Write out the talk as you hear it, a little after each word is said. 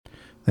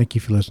Thank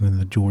you for listening to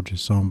the Georgia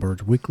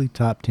Songbirds Weekly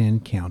Top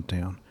 10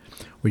 Countdown,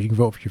 where you can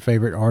vote for your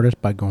favorite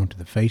artist by going to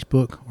the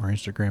Facebook or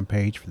Instagram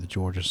page for the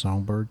Georgia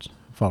Songbirds.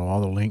 Follow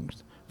all the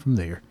links from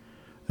there.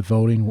 The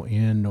voting will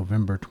end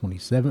November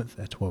 27th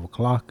at 12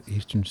 o'clock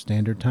Eastern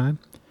Standard Time.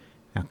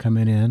 Now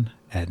coming in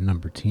at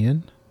number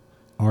 10,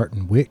 Art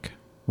and Wick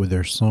with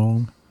their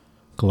song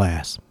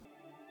Glass.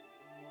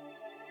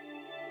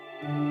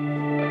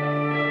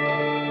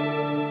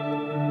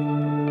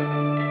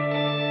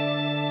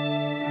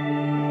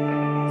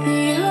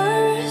 The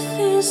earth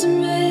is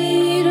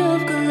made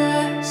of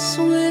glass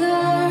with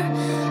our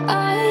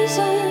eyes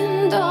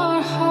and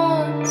our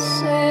hearts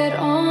set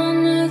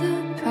on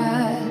the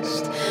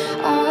past.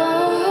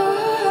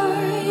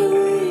 I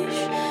wish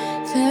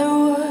there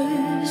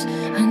was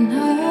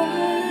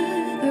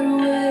another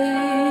way.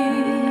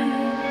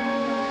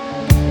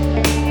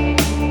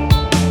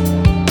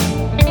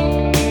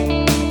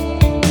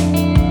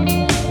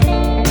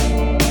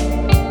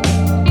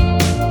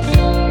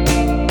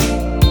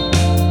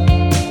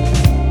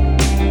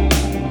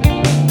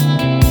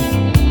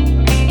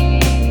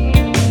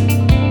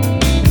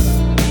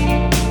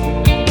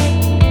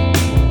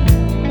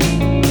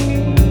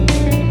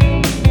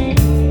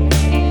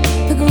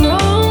 The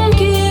ground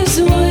gives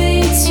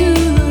way to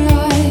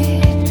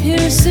light,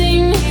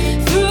 piercing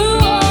through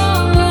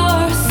all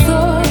our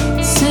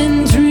thoughts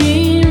and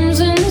dreams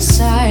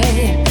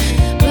inside,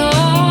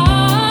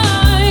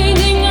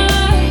 blinding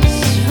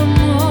us from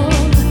all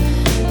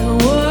the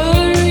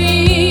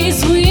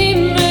worries we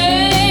made.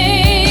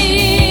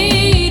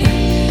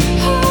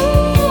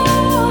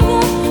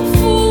 All the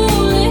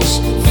foolish,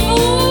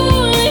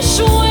 foolish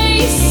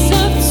waste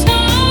of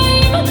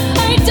time. I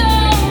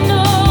don't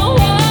know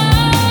why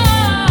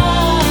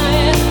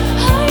I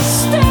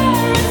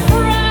stare at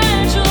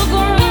fragile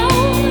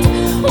ground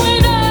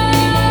when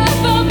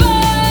up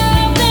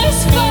above this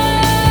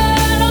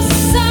final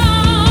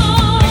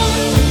sound.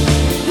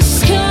 The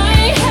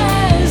sky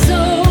has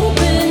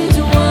opened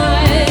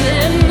wide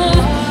and the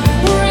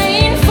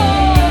rain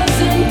falls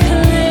and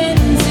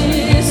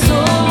cleanses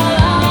all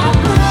our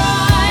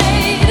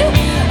pride.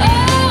 Oh,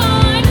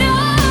 I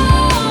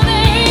know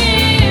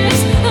there is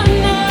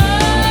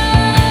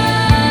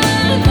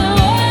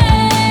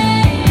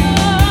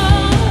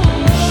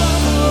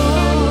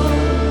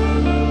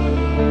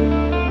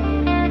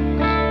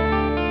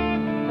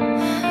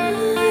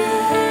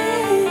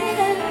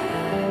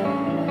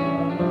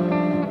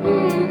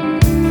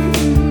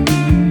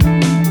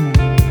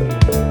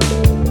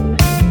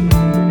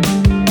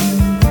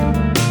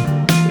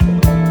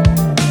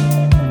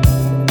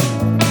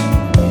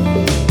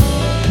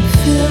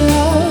Fill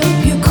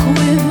up your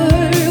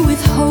quiver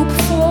with hope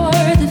for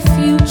the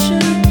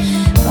future.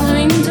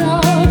 Bind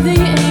up the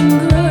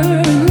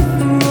anger and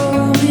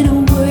throw it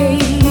away.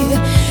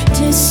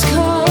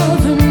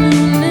 Discover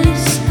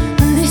newness,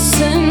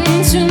 listen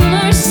to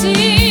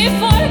mercy.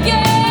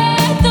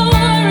 Forget the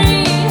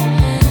worry,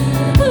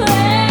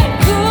 let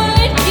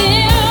good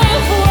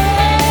give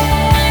way.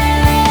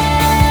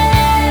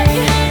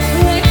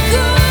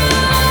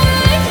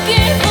 Let good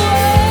give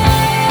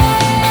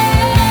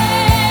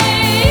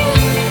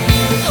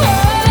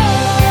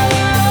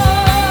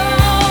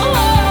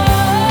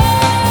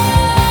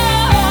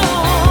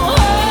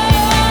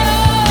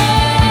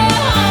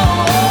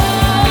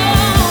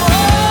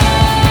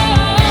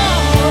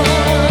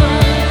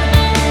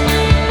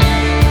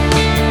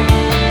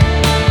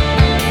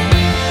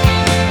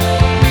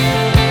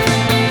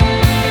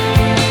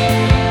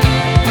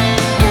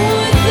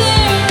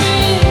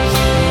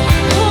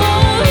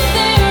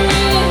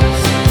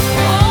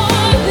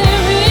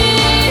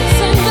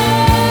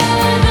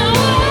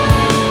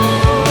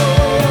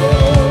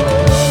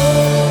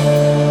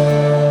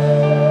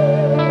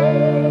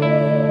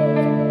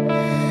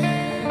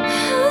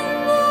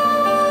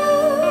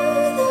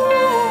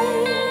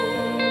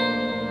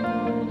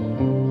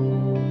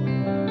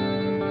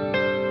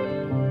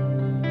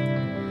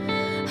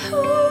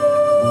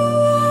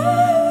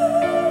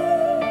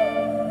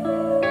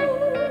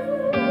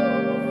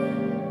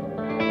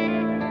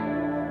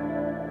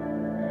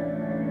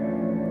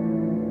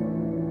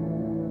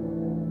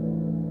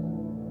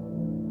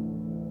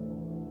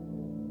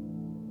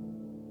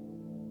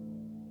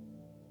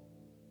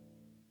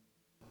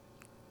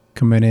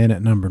Coming in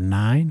at number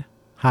 9,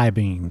 High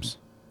Beams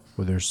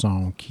with their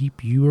song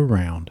Keep You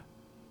Around.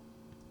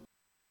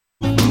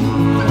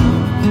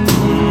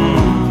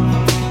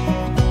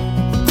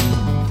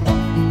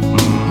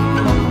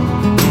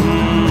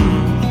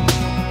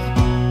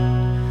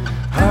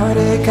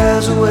 Heartache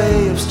has a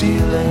way of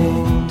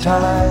stealing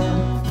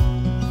time.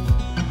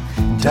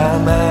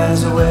 Time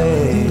has a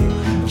way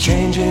of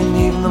changing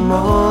even the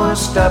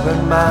most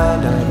stubborn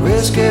mind. I'd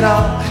risk it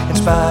all in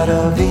spite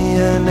of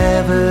the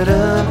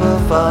inevitable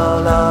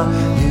fall of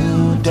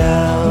you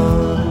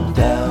down,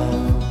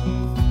 down.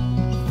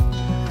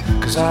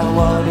 'Cause I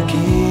want to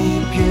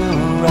keep you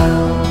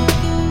around.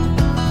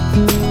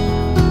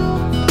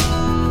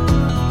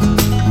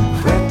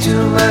 Fret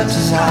too much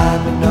as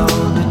I've been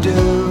known to do.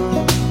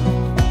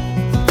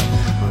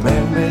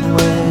 Remembering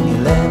when you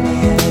let me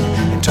in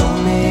and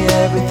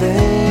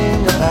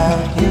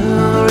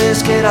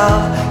risk it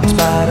all in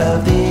spite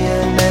of the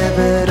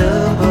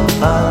inevitable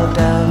fall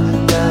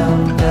down,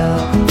 down,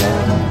 down,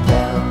 down,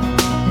 down.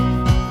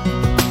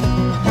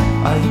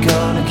 Are you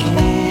gonna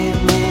keep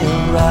me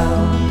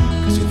around?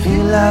 'Cause you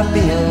feel like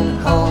being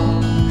home,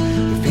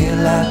 you feel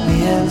like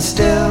being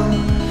still,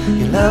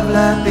 you love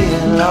like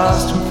being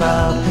lost and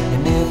found.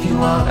 And if you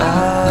want,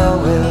 I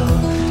will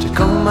take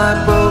all my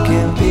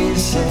broken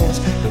pieces.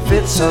 If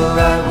it's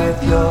alright with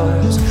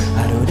yours,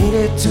 I don't need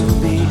it to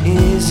be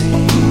easy.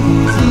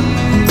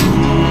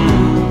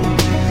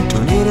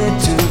 Don't need it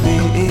to be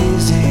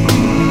easy.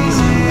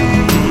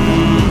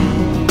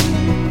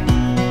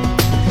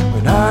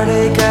 When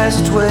heartache has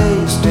its way,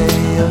 stay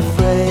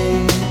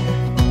afraid.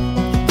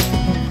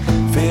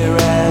 Fear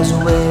has a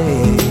way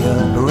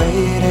of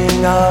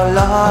parading our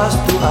loss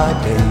through our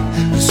day.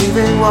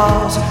 Receiving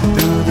walls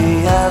through the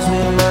eyes we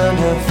learn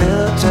to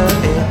filter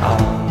it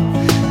all.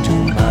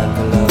 Too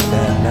mindful of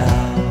that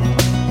now.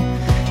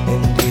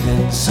 And even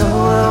so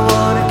I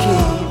wanna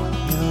keep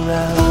you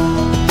around.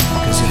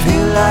 'Cause you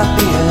feel like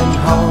being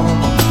home,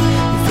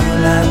 you feel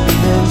like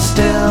being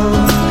still,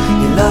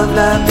 you love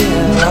like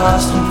being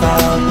lost and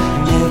found.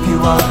 And if you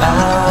want, I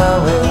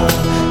will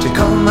take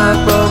all my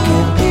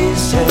broken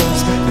pieces.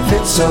 If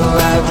it's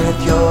alright with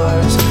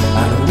yours,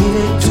 I don't need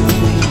it to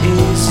be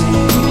easy.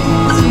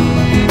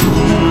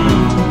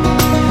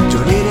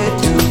 Don't need it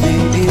to be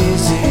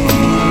easy.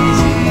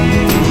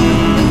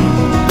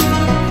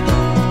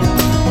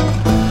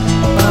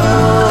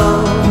 Oh,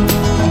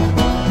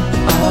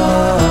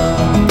 oh,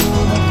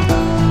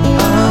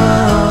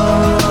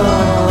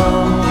 oh.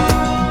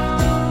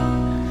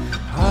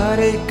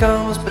 Heartache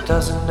comes but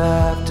doesn't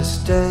have to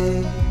stay.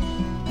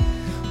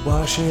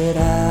 Wash it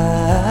out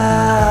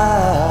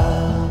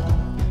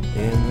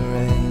in the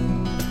rain.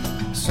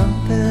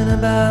 Something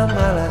about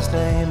my last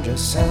name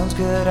just sounds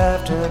good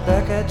after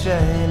Becca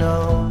Jane.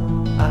 Oh,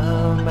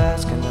 I'm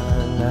asking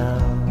her now.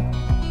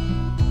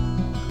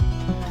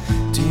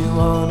 Do you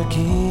wanna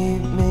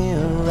keep me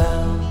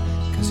around?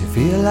 'Cause you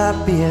feel like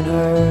being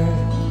heard.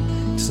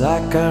 It's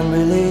like I'm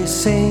really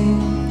seen.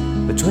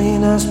 Between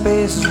us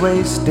space is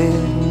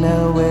wasted.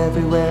 Now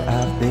everywhere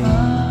I've been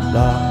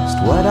lost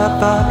what I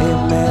thought it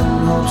meant.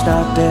 Hope's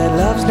not dead,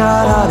 love's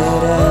not all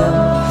it ends.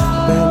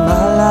 Bet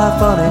my life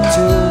on it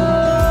too.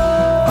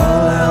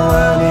 All I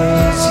want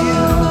is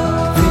you.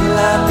 Feel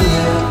like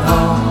being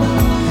home,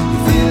 you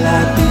feel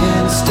like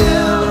being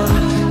still,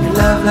 you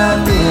love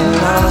like being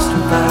lost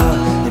and found.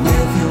 And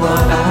if you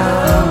want, I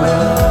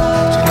will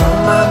take all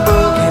my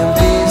broken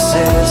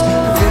pieces.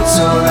 If it's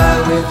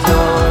alright with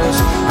yours,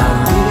 I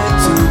need it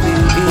to be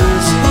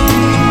easy.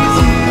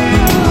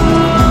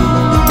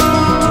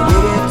 Don't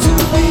need it to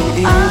be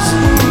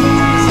easy.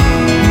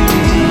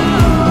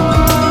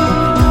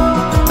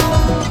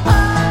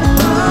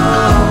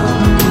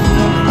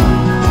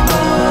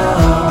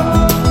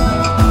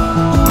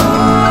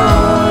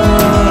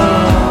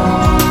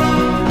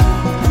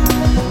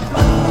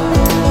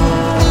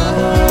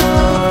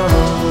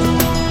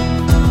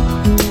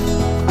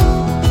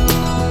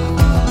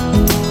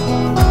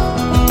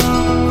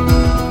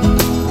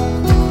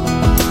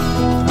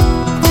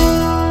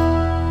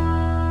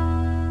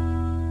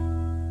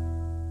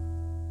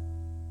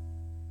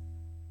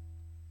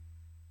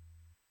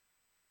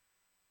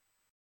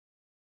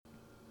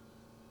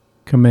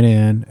 Coming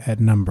in at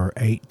number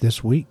 8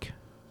 this week,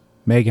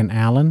 Megan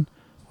Allen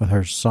with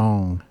her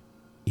song,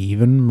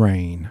 Even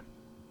Rain.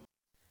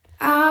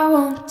 I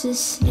want to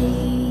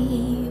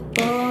sleep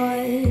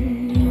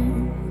on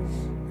you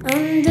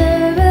under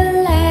a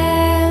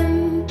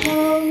lamppost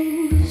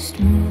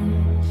moon.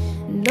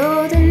 And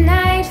though the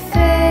night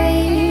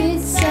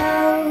fades so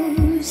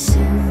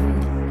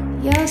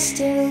soon, you'll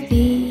still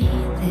be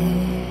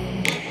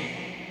there.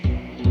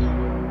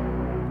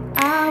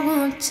 I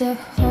want to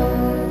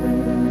hold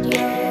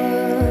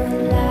your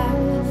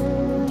laugh,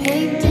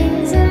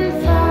 paintings and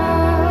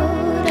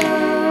photographs.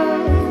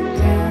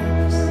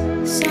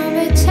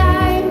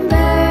 Summertime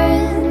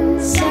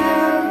burns so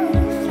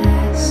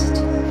fast,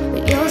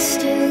 but you'll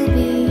still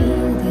be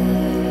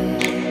there.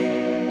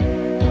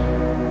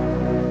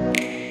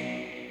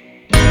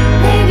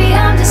 Maybe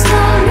I'm just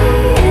lonely,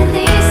 at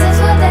least that's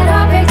what that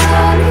heartbreak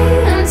told me.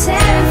 I'm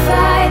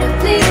terrified of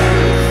bleeding,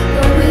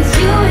 but with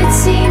you it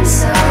seems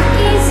so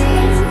easy.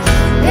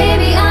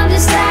 Maybe I'm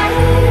just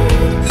tired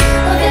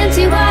of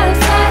empty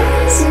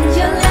wildfires, and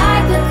you're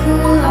like the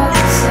cool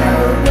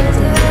October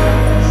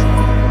days.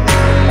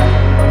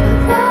 But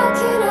what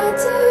can I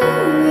do?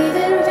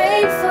 Even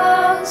rain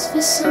falls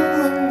for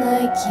someone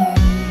like you.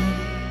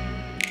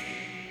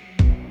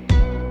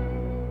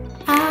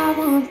 I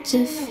want to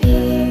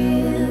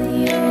feel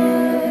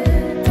your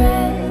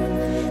breath,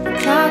 the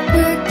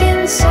clockwork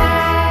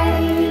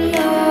inside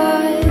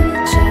your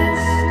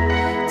chest,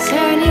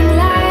 turning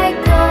like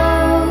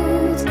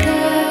gold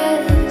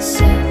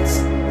cassettes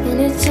in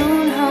its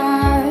own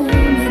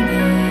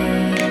harmony.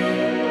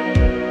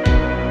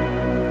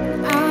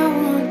 I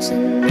want to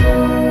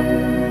know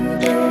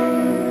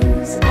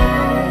those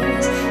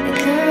eyes, the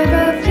curve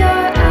of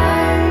your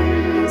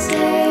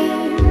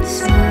untamed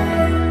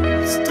smile,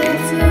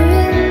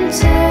 different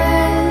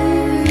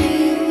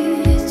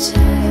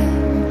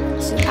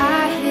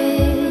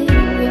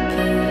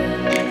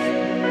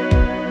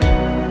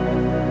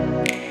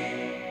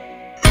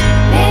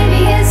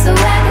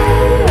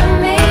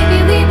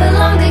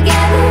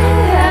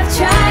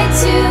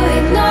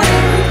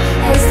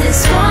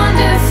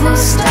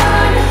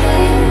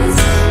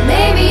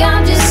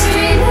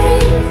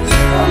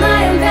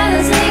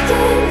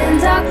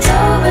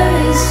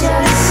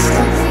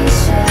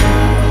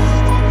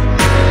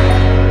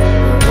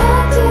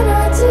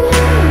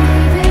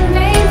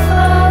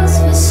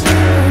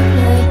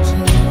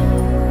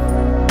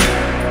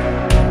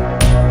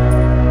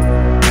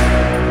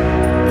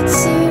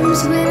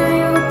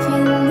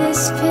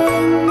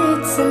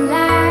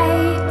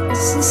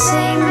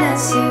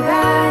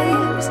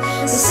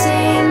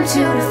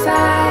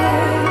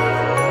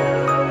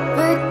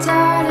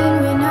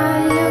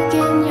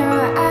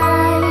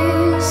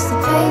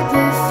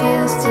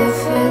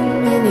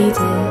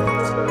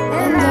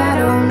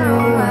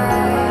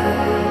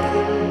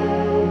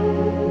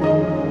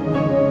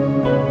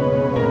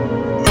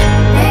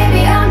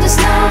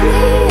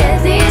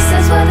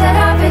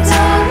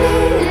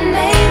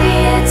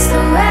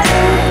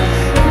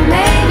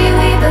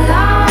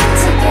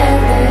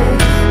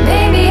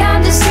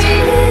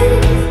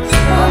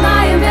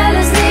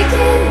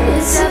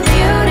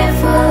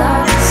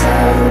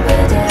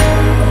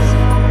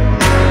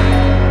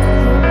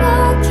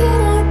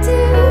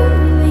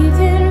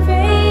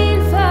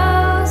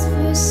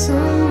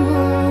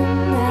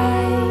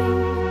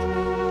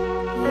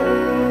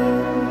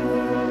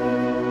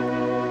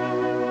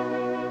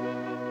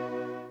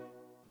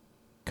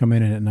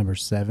Coming in at number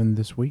 7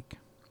 this week,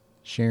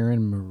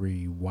 Sharon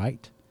Marie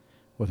White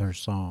with her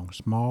song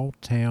Small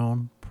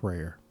Town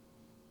Prayer.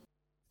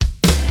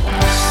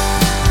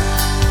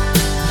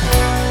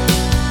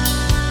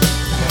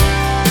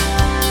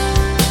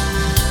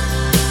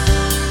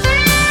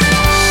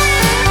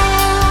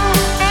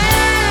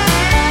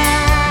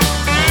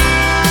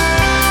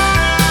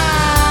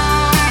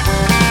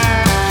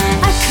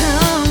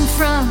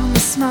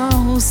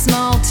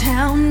 Small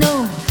town,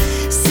 no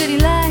city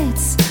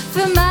lights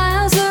for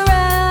miles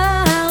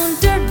around,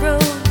 dirt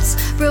roads,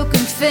 broken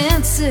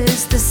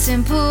fences, the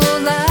simple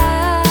life.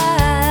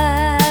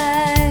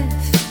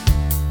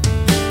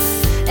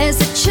 As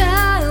a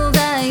child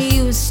I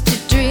used to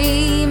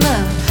dream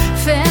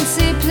of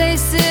fancy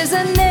places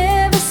I'd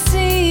never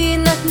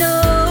seen, not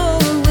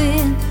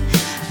knowing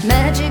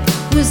magic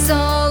was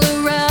all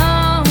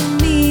around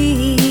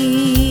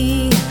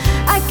me.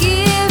 I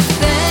give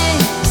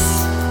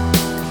thanks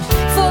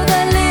for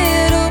that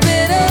little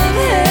bit of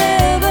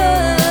heaven.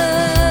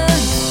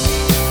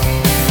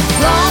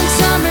 Long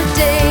summer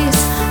days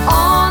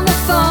on the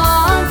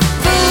farm,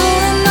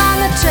 fooling on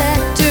the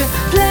tractor,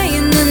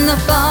 playing in the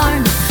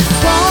barn.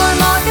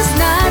 Warm August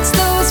nights,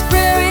 those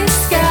prairie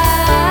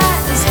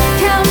skies,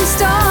 counting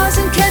stars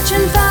and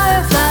catching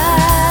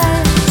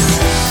fireflies.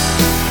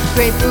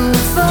 Grateful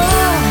for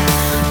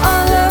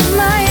all of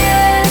my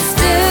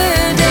yesterdays.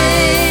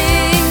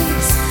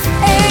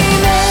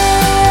 Amen.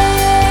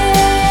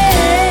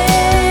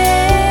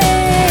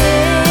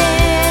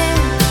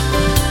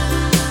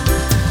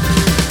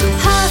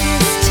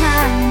 Harvest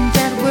time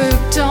that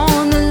worked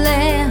on the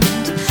land,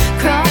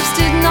 crops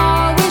didn't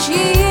always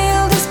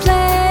yield as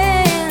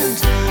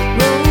planned.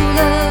 Roll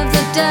of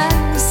the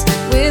dice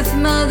with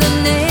Mother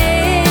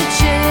Nature.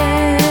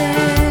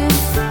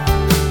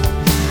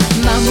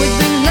 Mom would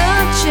bring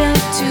lunch up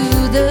to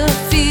the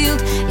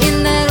field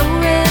in that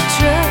old red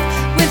truck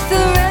with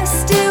the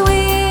rusty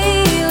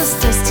wheels,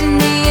 dust in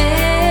the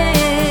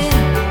air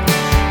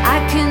I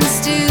can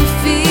still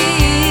feel.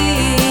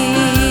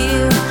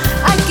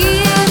 I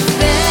give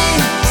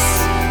thanks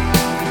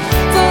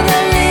for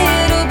that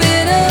little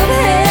bit of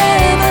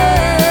heaven.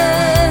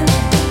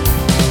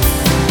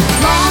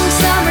 Long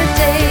summer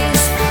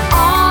days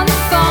on the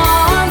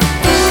farm,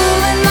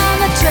 fooling on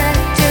the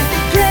tractor,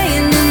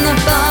 playing in the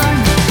barn.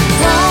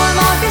 Warm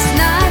August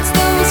nights,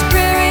 those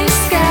prairie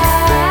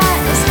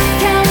skies,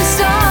 counting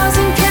stars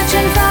and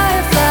catching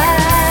fireflies.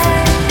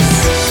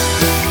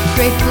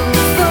 Grateful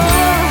for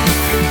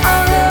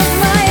all of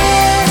my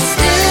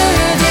yesterdays.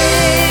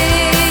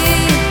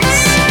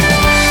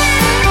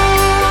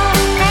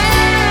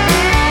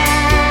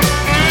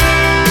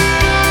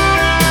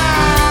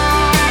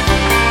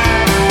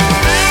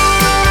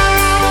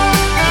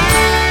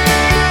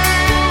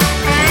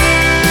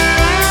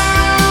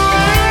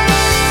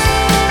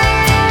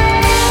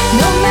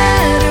 No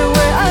matter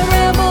where I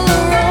ramble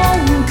or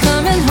roam,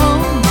 coming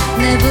home,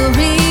 never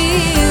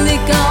really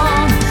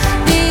gone.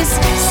 These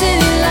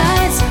city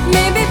lights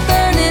may be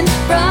burning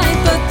bright,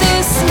 but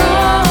this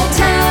small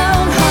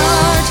town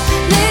heart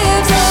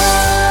lives on.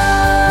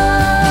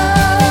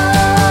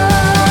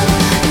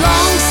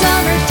 Long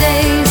summer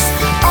days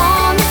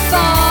on the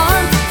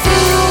farm,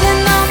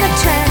 fooling on the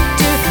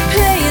tractor,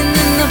 playing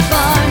in the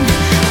barn.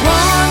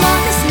 Warm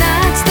August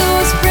nights,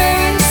 those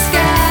prairie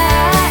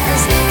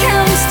skies,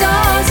 counting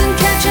stars and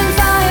catching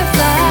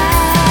fireflies.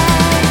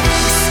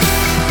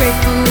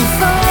 Grateful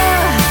for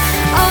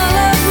all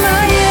of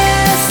my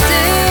yesterdays.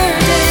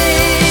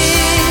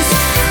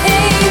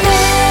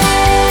 Amen.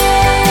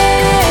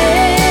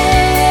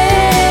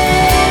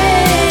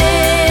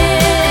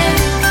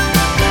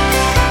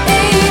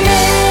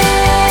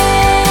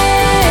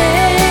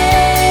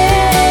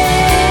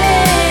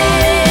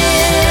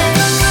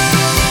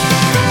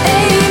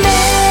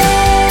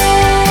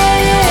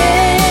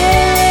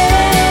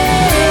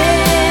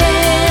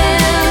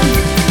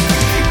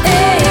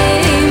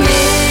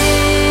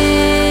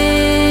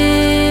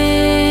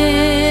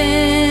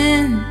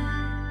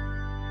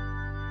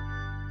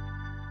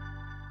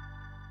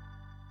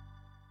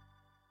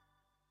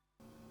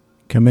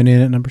 Coming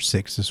in at number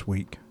 6 this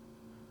week,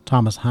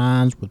 Thomas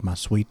Hines with My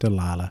Sweet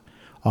Delilah.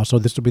 Also,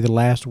 this will be the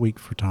last week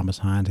for Thomas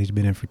Hines. He's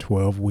been in for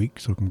 12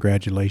 weeks, so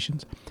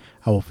congratulations.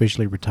 I will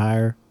officially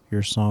retire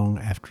your song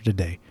after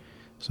today.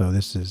 So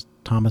this is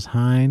Thomas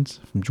Hines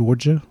from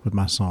Georgia with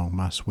my song,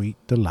 My Sweet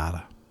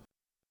Delilah.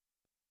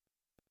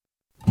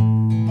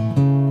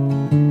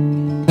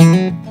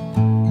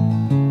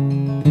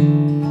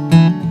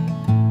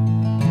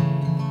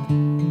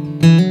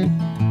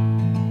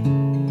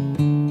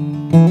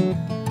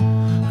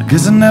 I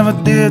guess I never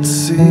did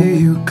see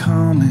you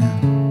coming,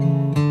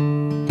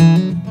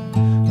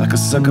 like a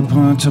sucker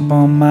punch up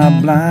on my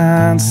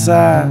blind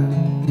side.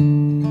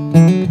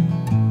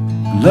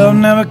 Love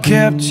never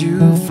kept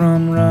you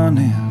from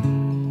running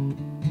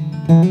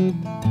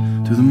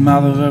through the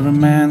mouth of every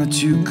man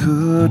that you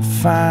could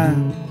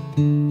find.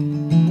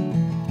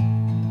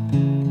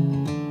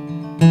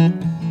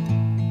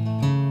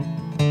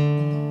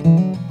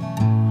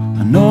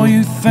 I know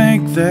you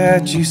think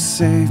that you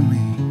saved me,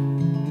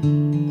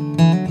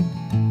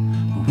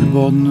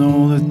 both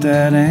know that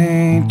that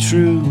ain't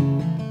true.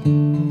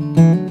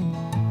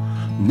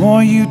 The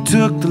more you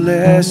took, the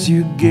less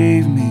you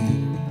gave me.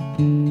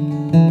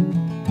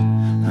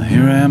 Now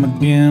here I am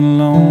again,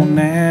 alone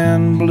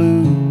and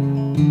blue.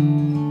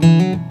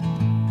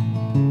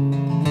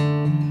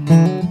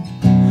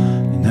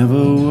 You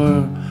never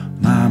were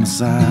my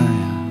Messiah.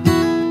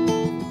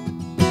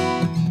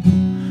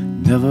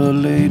 You never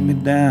laid me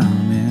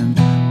down in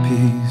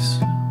peace.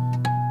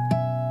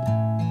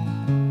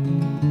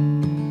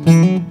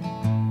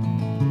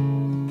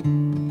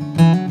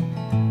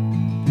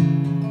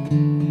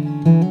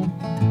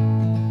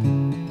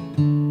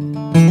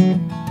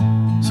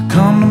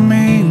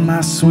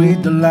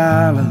 Sweet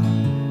Delilah,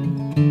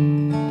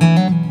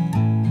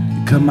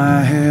 you cut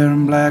my hair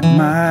and black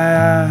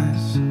my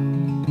eyes.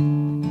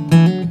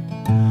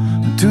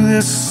 And to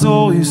this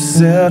soul you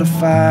set a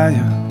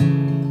fire.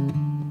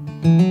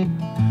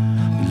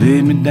 You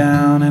laid me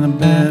down in a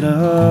bed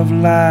of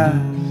lies.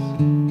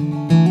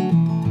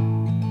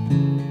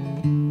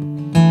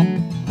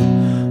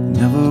 You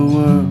never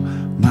were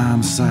my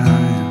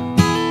Messiah.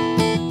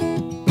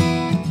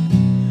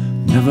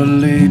 You never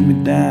laid me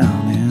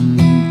down in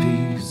peace.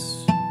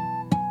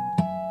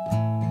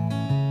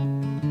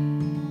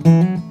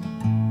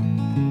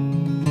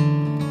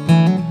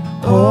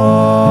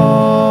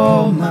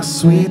 Oh, my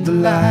sweet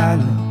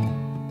Delilah.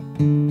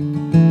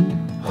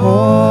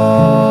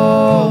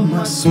 Oh,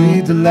 my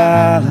sweet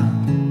Delilah.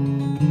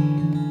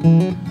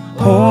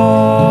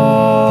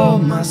 Oh,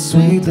 my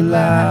sweet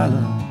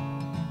Delilah.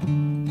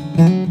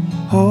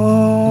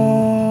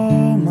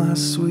 Oh, my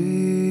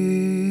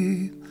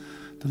sweet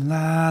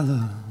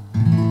Delilah.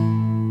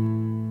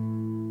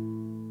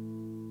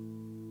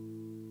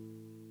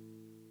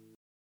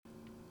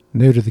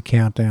 New to the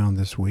countdown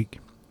this week,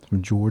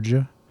 from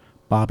Georgia,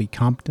 Bobby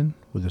Compton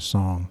with the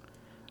song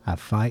I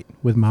Fight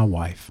With My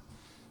Wife.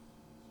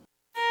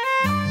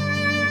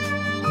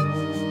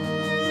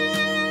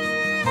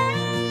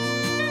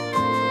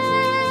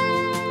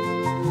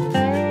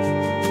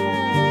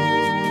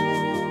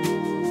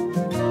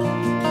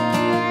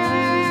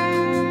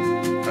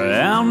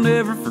 I'll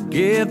never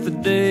forget the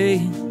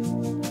day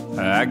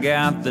I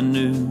got the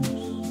news.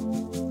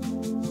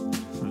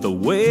 The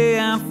way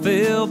I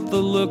felt, the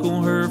look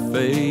on her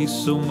face,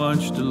 so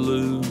much to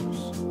lose.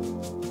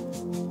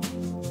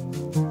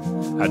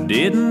 I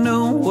didn't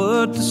know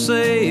what to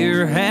say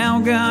or how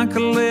God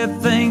could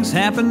let things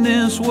happen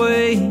this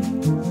way.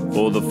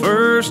 For the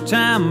first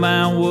time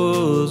I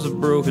was a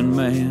broken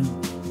man,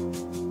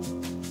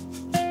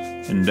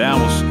 and I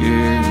was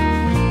scared.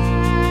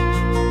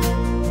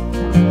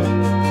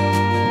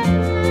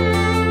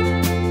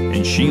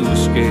 And she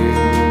was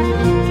scared.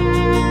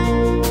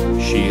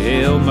 She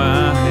held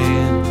my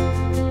hand.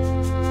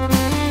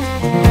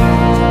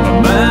 My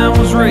mind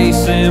was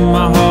racing,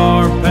 my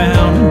heart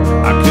pounding.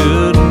 I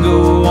couldn't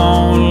go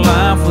on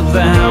life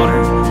without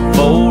her.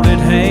 Folded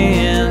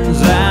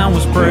hands, I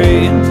was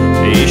praying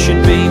it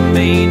should be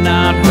me,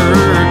 not her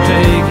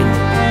taken.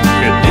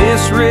 Could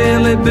this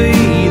really be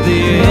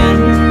the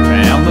end?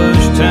 How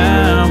much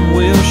time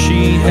will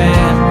she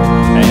have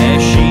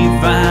as she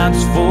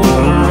fights for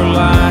her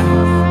life?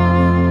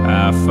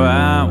 I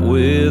fight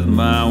with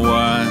my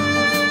wife.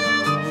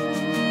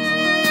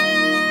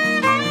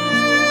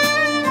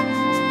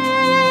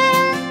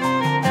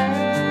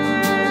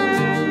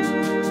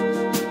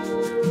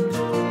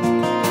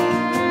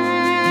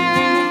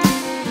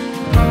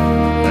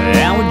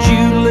 How would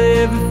you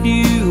live if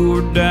you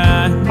were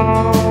dying?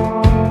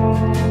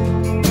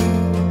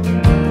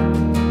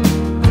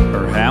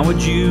 Or how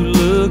would you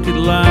look at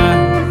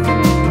life?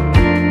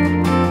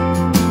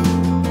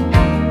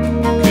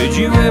 Could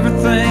you ever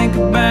think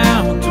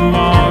about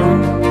tomorrow?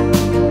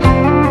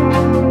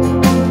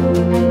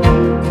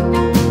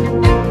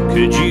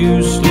 Could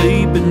you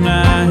sleep at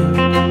night?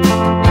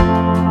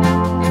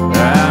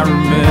 I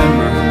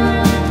remember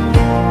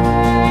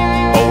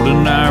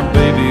holding our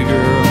baby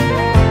girl,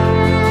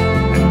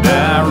 and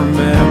I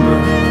remember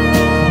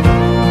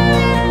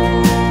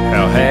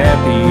how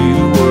happy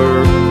you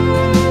were,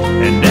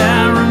 and I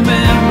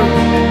remember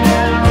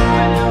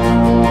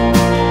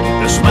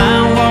the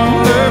smile on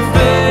her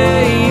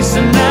face,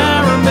 and I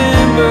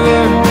remember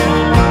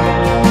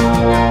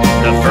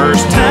the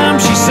first time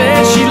she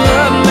said she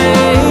loved me.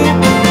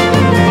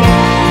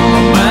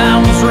 My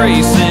mind was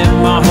racing,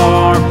 my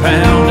heart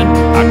pounding.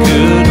 I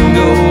couldn't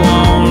go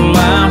on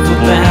life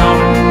without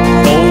her.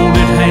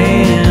 Folded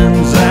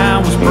hands, I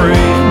was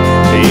praying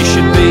it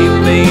should be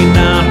me,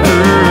 not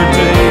her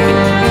taken.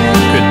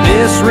 Could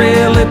this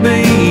really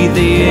be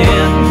the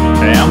end?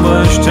 How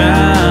much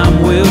time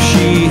will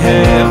she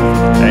have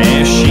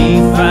as she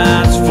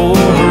fights for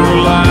her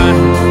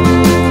life?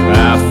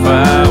 I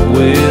fight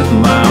with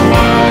my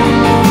wife.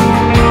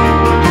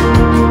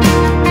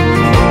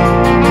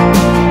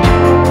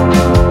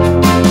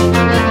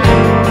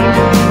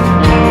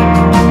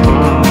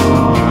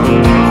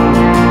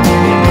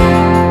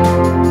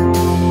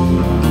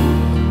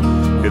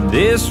 Could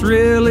this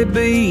really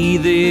be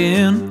the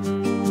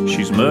end?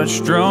 She's much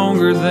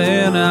stronger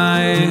than I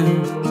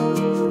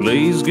am.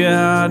 Please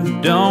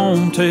God,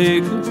 don't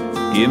take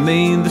her. Give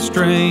me the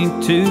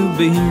strength to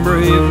be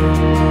brave.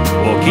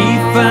 We'll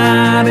keep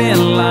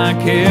fighting like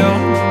hell.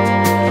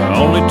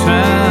 Only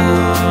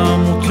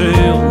time will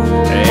tell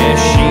as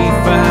she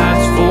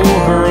fights for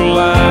her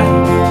life.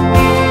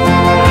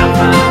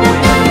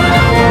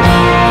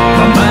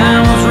 My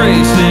mind was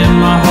racing,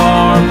 my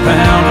heart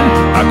pounding.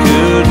 I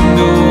couldn't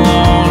go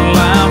on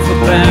life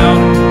without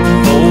her.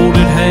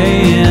 Folded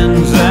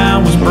hands, I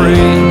was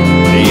praying.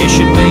 It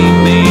should be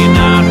me,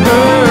 not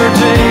her,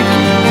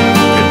 taking.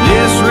 Could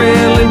this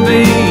really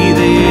be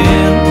the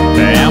end?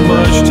 How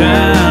much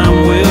time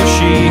will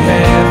she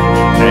have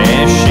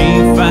as she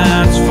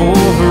fights for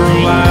her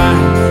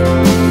life?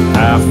 I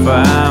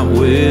fight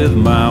with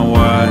my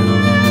wife.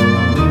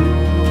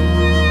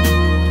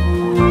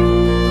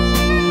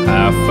 I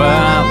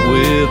fight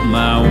with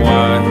my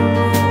wife.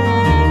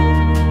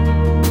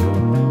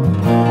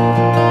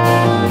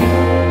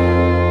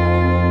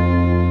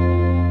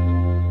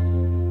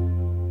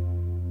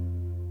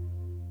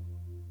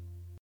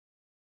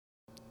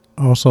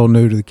 Also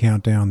new to the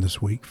countdown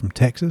this week from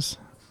Texas,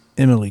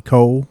 Emily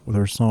Cole with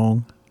her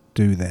song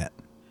Do That.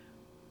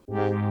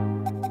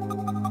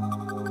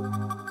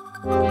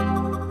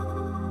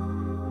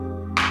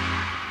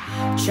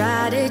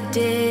 Try to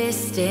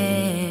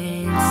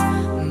distance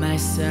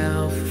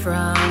myself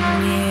from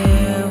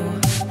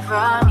you,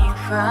 from you,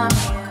 from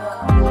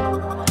you,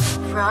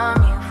 from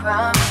you,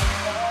 from you.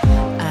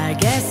 I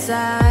guess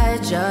I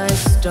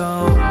just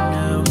don't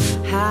know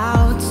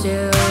how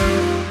to.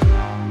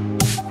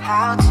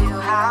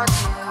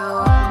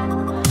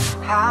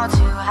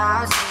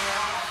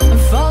 I'm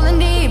falling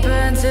deep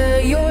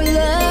into your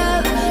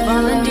love,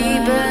 falling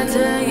deep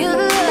into your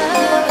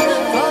love,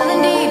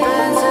 falling deep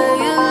into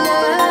your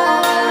love.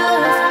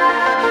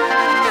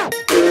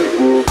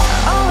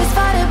 Always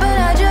fight it, but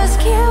I just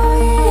can't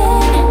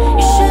win.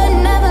 You should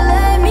never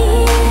let me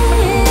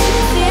in.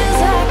 Feels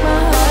like my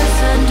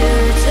heart's under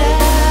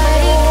attack.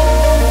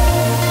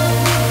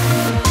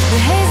 The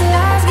hazel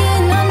eyes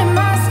getting under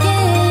my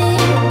skin.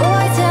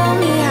 Boy, tell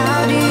me, how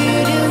do you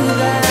do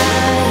that?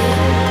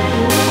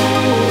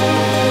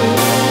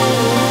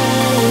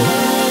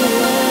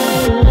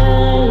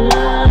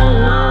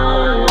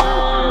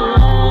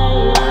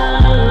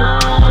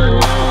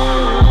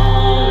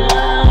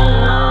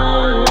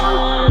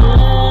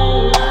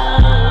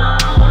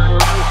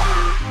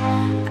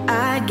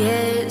 I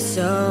get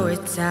so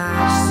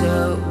attached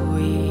so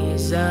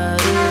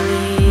easily,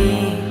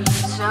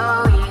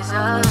 so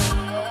easily,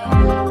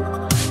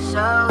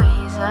 so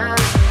easily.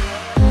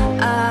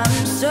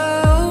 I'm so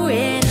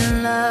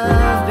in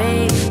love,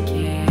 baby,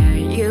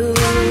 can't you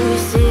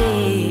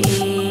see?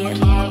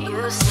 Can't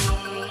you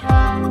see?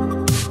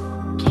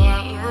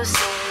 Can't you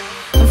see?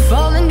 I'm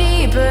falling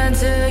deeper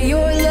into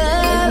your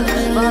love,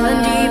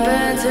 falling deeper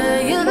into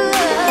your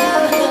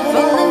love,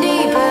 falling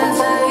deeper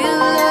into your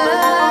love.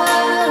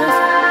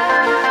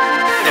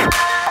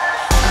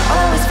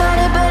 Always fight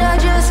it, but I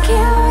just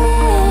can't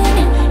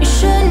win. You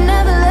should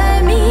never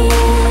let me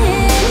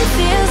in.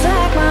 Feels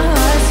like my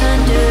heart's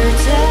under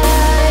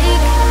attack.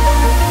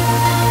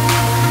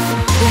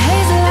 The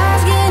hazel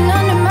eyes getting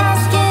under my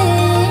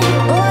skin.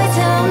 Boy,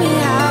 tell me,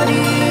 how do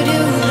you do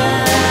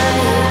that?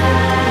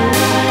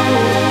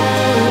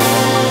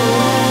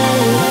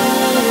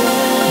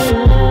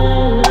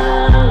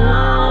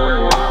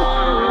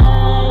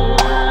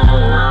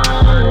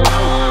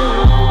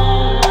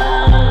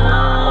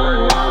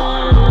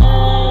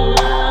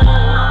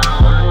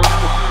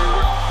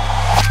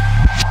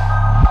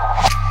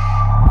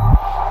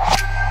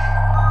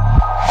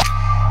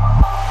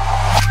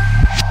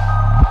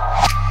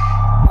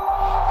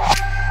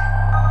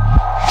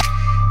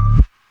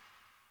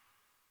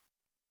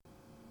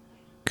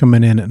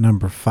 Coming in at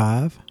number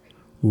 5,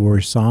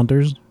 Rory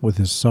Saunders with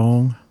his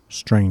song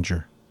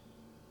Stranger.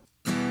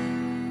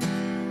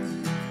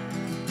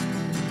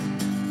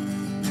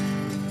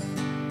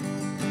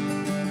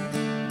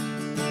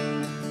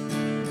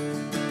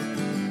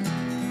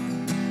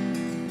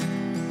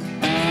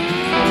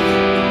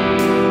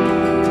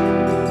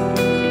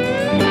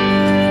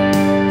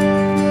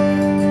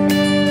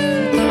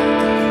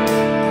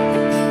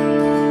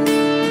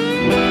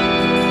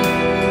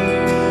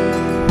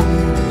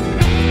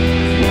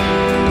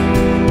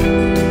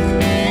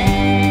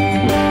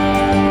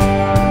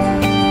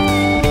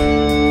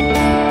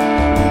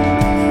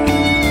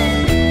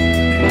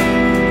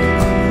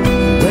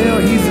 Well,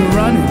 he's a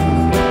running,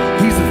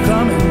 he's a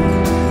thumbing,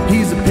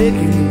 he's a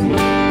picking,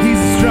 he's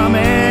a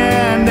strumming,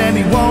 and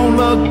he won't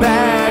look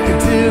back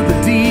until the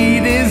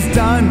deed is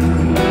done.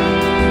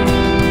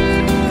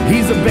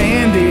 He's a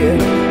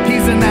bandit,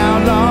 he's an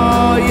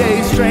outlaw, yeah,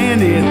 he's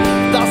stranded,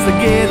 thoughts to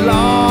get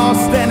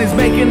lost, and he's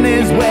making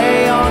his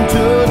way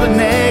onto the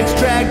next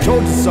track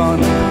towards the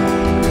sun.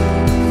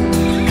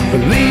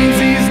 Believes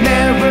he's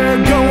never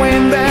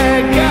going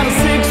back, got a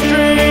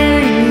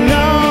 6-string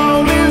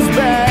on his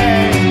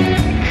back.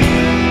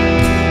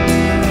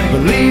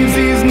 Believes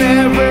he's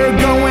never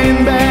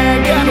going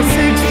back, got a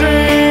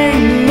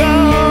 6-string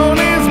on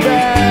his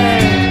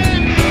back.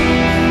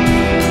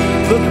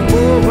 Looking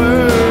for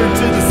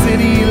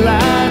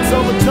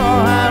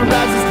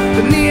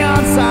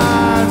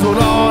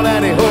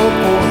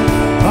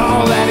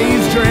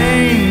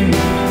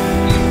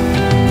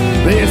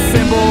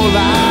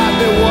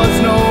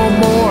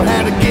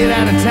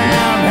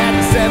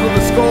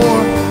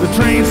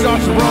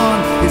starts to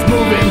run, he's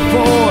moving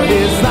for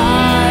his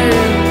life.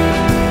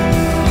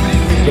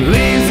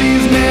 Believes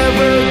he's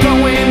never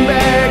going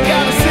back.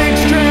 Got a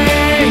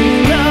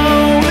 6-string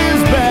on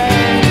his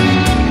back.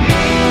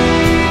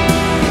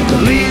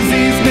 Believes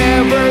he's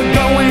never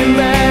going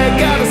back.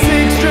 Got a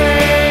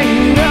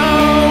 6-string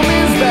on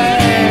his back.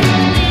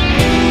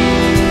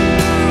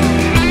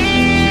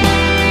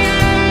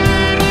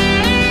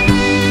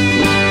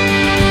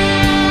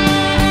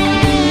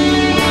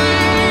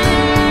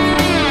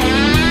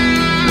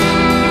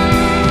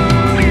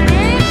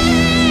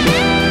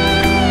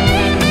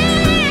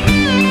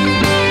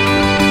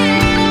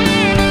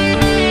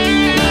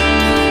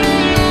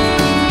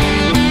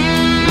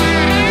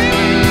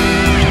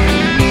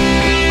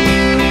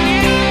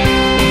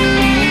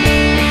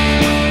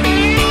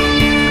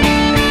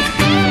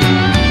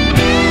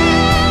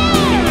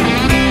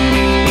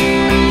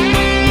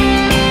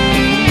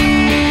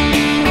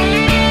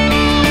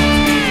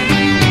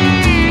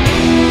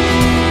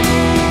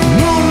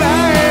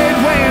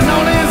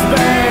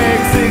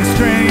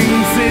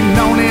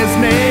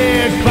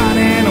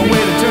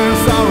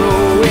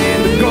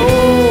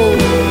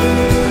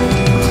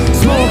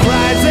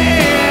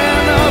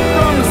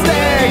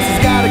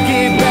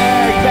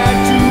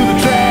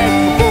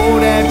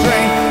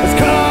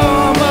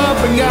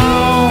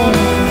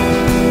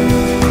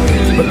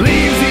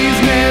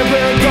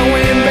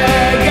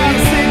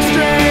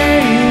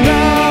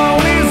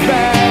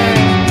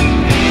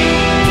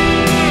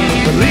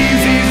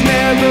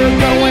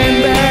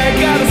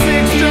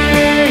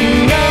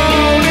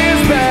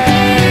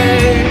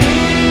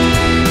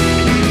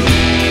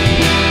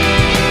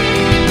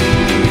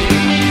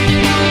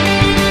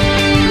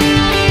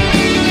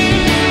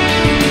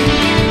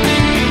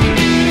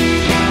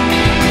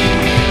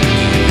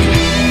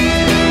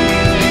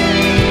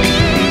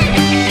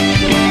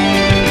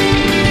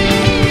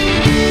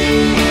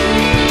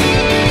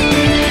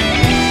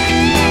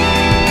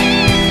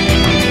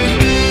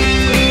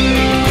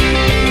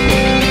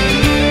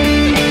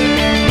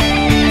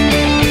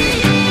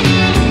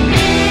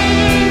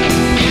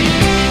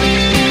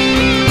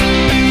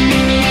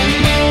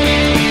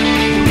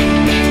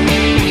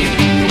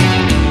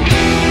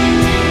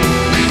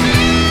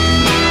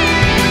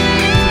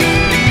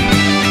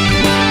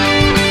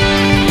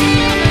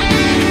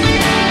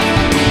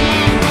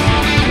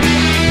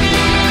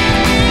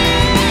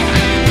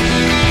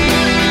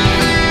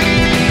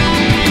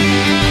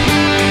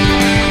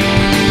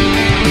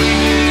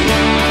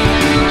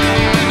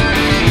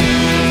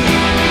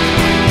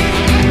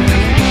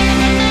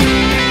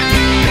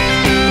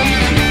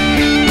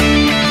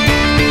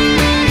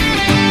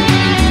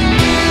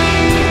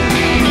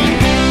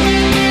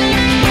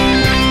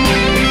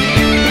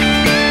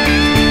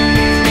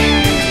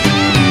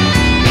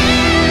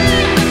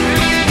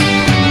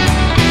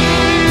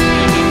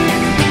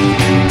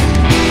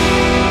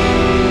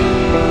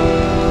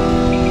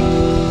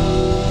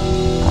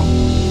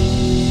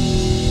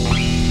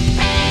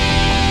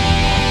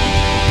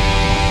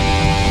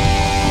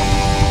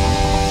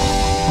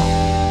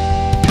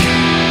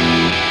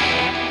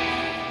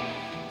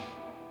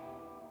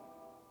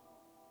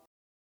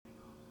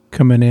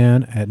 Coming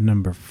in at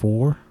number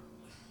 4,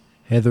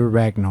 Heather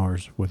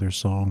Ragnars with her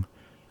song,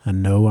 I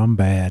Know I'm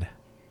Bad.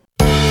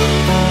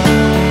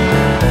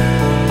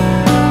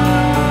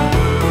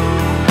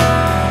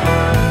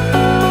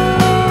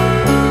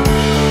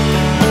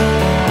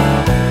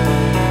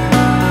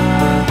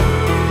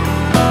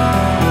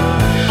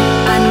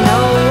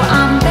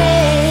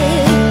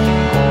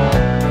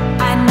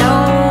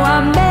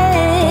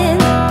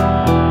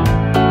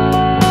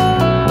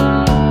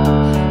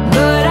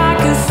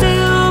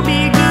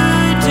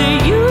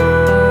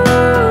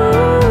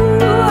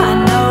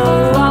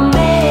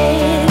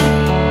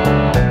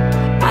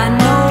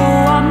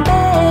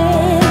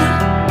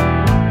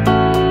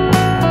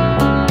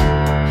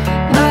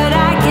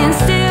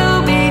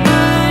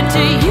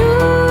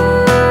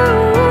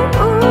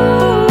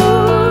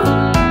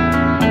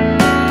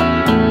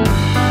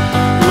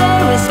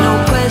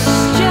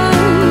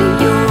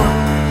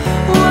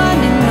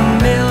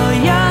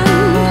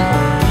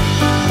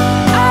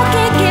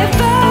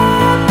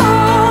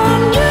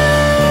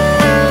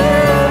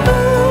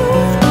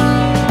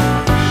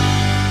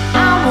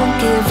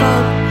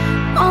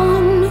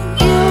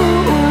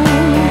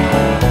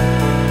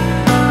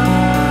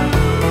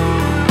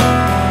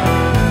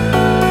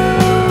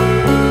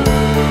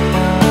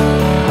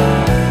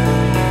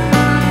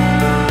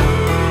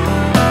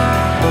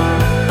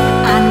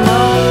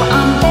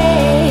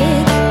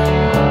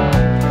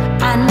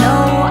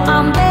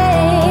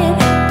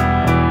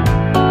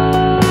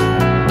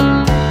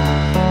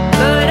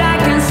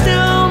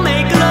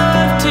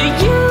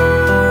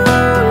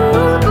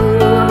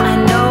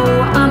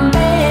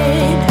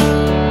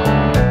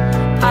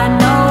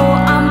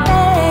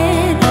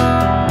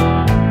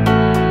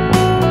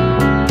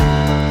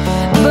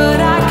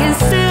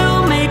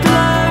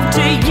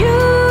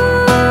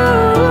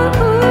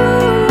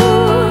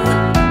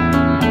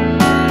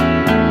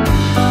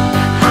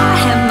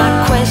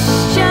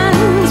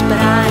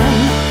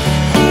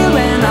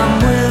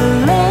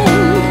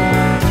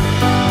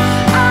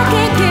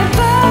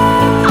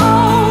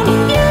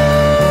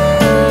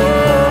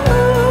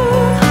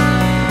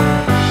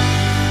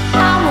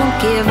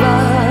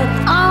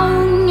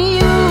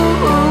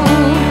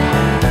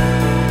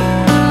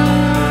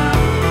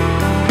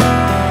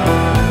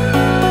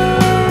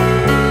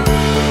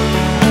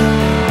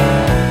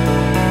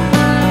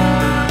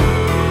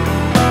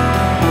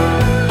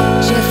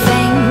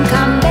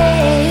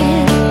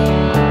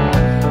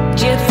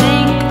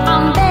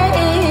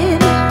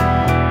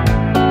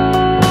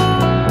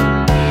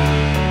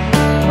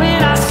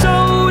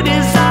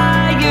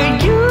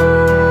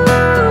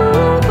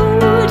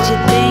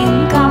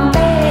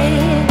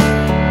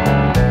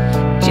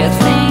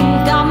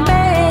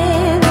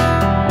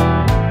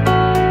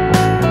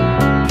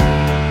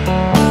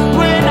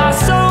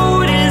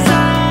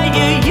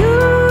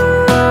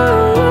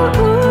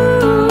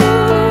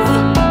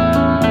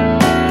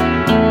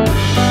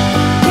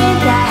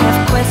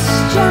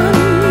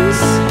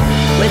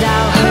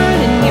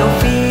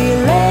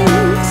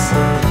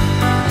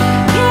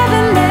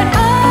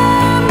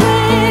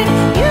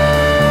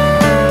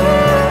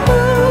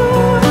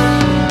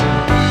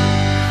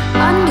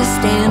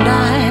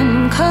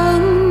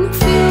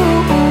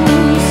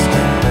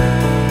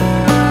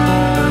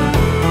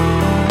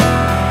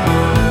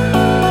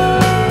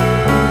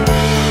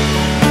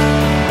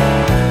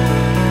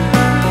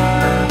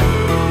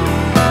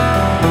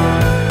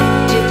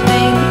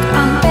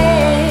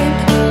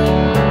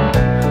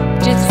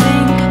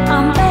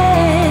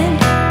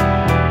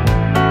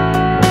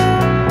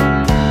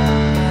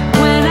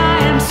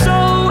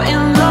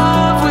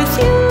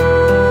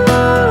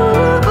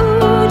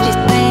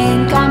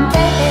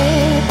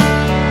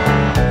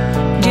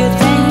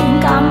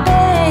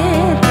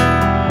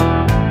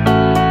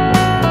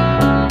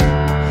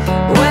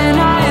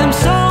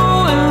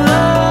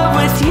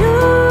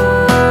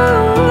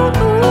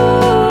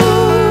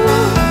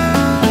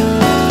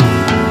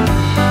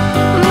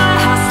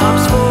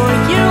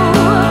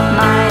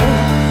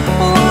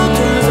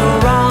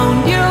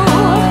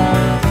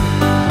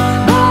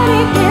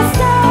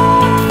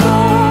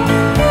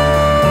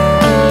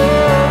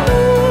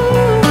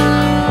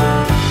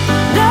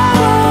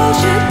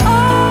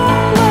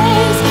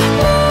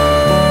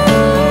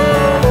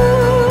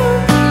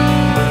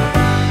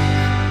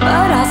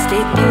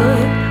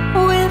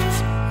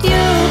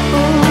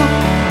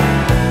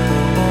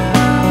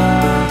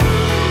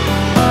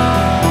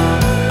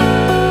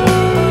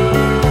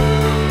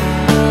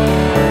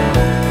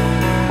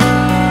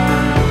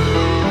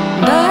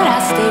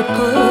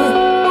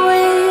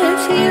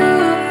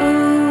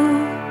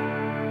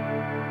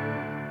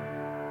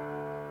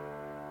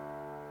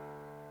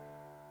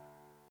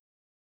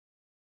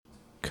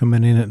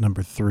 Coming in at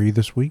number 3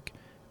 this week,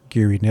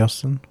 Gary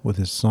Nelson with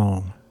his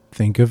song,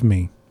 Think of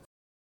Me.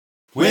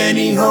 When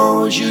he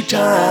holds you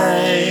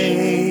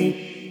tight,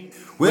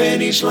 when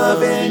he's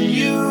loving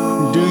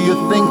you, Do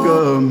you think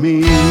of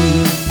me?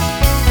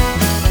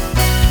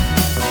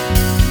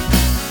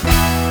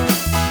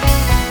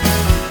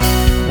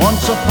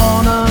 Once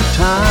upon a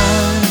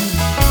time,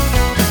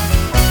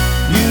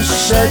 you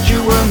said you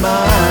were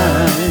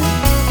mine.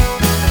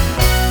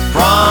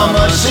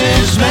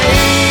 Promises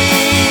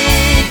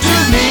made to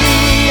me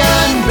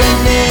on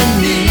bending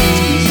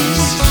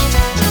knees.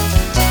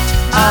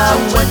 I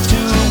went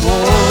to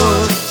war,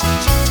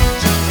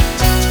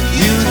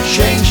 you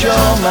changed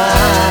your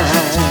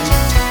mind.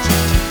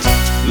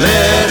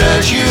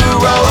 Letters you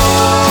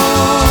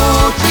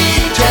wrote me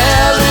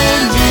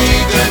telling me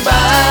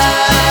goodbye.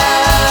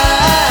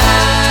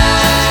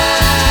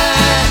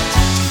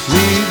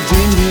 we've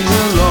been here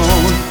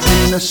alone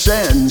in the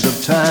sands of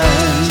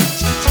time.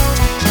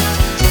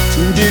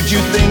 Did you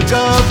think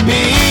of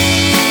me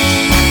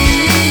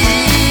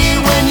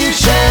when you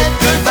said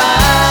goodbye?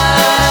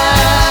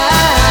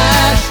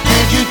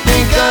 Did you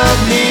think of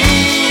me?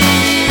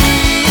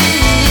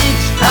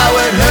 How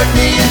it hurt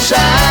me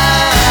inside.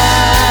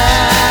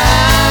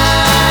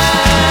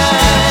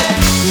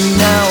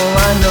 Now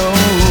I know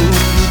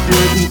you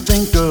didn't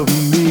think of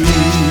me.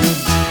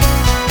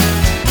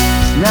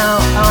 Now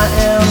I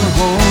am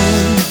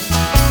home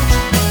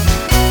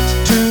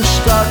to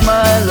start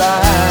my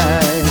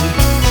life.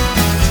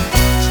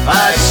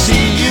 I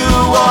see you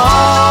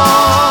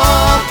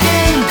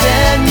walking,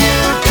 then you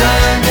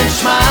turned and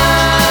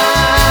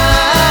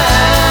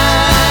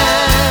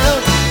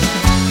smiled.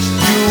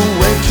 You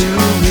waved to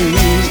me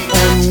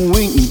and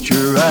winked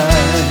your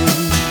eyes.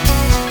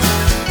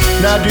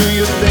 Now do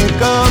you think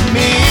of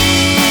me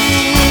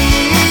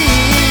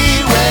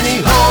when he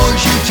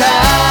holds you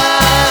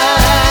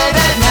tight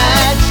at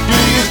night? Do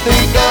you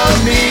think of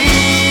me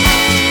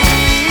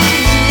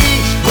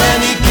when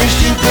he kissed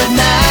you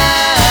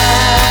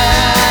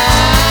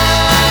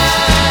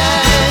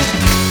goodnight?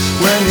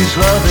 When he's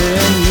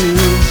loving you,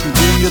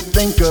 do you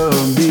think of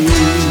me?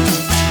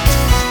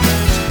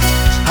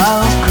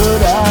 How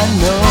could I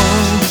know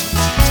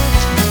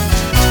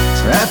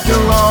after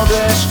all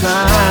this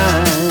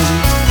time?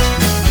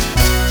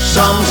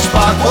 Some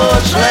spark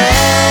was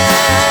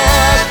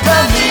left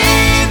for me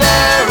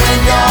there in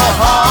your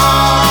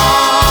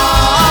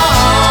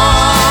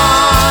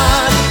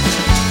heart.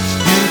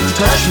 You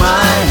touch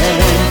my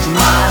hand,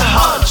 My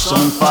heart's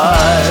on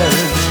fire.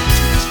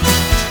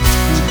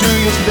 do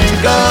you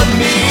think of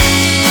me?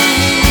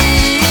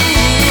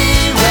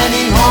 When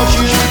he holds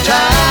you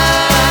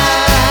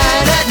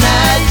tight at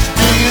night,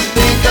 do you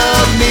think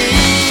of me?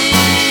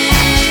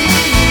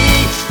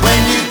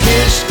 When you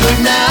kiss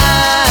goodnight,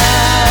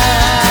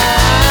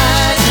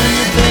 do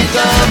you think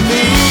of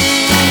me?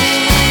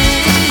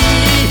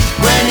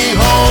 When he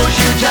holds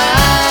you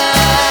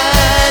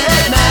tight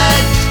at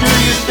night, do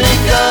you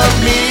think of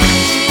me?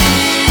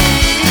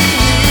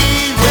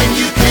 When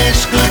you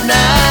kiss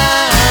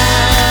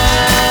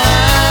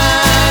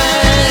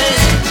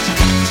goodnight.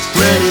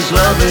 When he's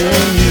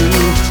loving you,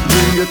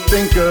 do you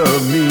think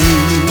of me?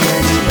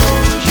 When he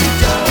holds you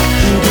tight,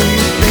 Do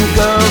you think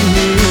of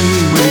me?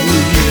 when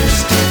you kiss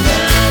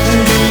goodnight. Do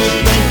you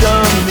think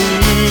of me?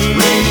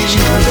 When he's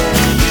loving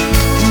you,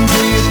 Do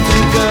you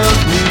think of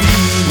me?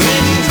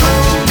 when he's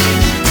holding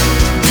you,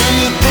 Do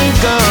you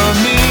think of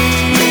me?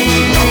 when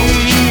he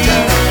holds you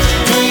tight,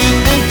 Do you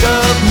think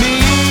of me?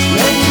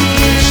 when you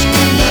kiss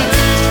goodnight,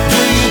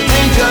 Do you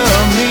think of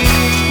me?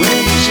 when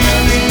he's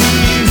loving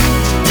you,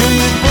 Do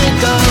you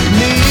think of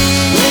me?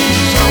 when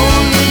he's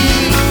holding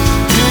you,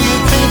 Do you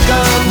think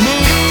of me?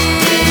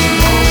 when he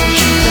holds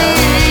you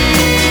tight,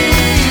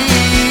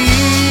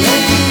 when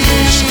you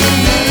kiss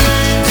goodnight,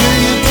 Do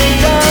you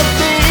think of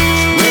me?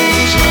 when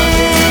he's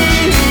loving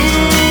you,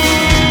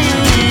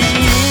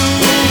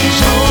 when he's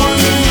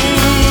holding you,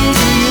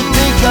 Do you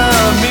think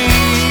of me?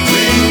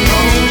 when he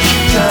holds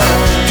you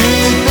tight, Do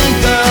you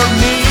think of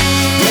me?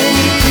 when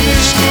you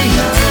kiss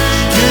goodnight,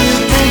 Do you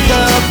think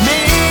of me?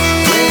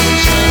 when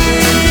he's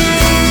loving you,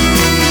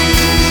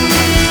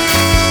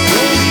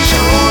 when he's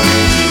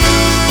holding you,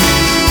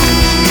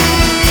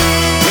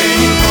 when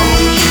he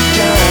holds you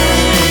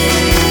tight,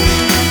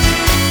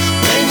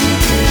 when you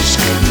kiss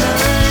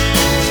goodnight,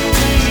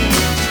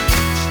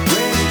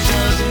 when he's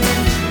loving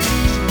you,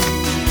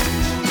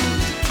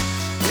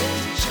 when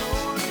he's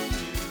holding you.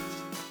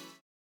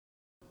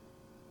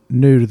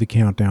 New to the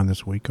countdown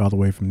this week, all the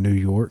way from New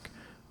York,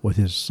 with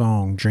his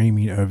song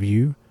Dreaming of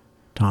You,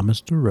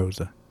 Thomas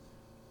DeRosa.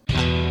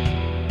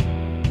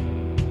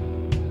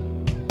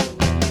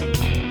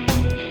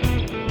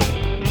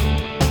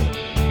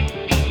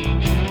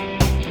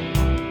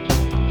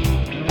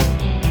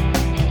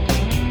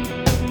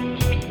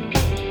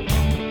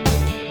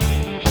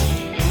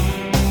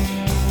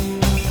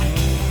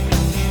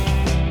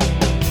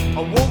 I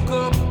woke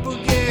up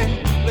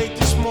again late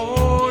this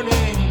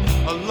morning.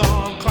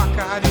 Alarm clock,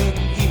 I didn't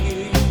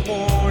hear you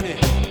warning.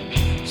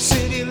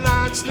 City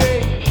lights,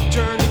 they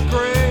turning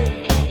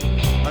gray.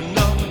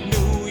 Another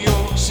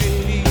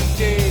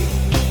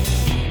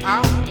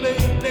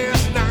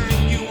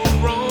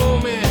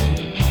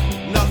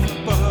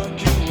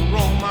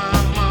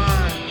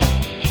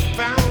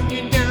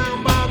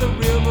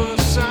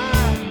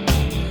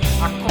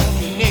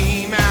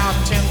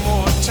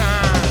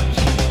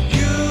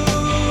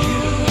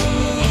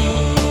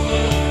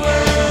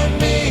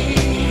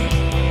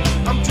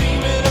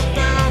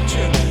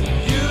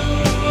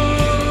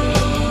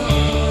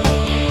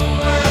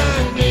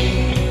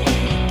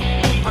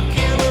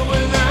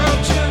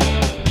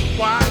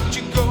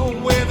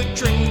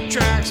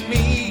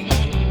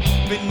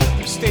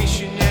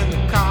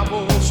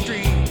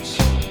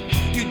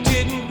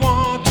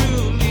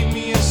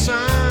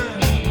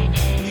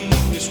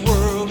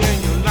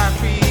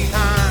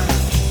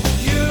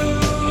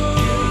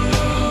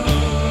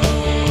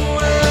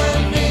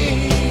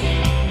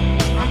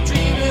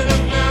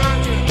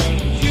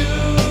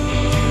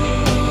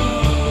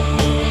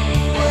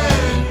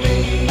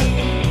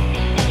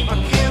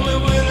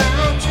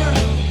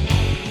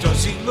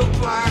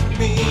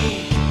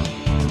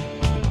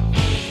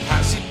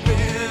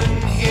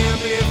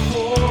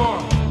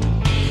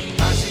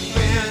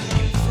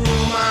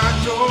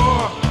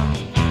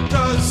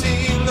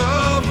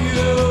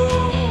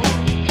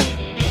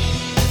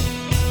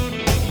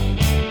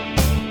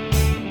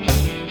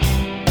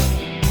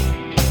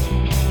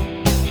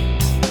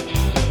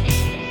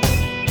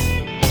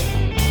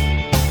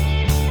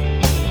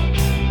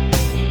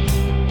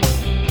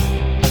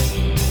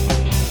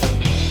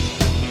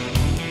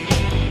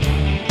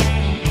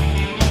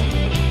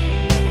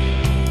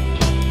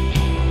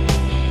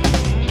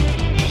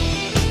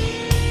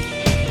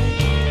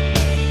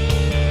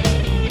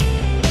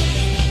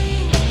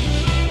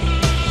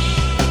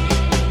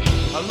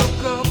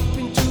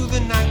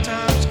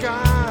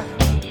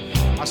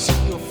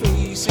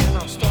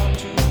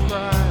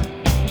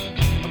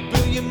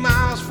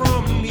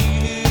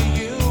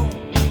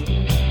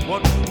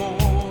What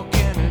more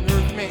can an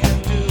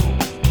earthman do?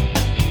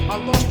 I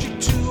lost you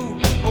to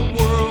a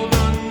world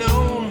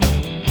unknown.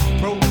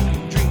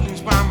 Broken dreams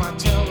by my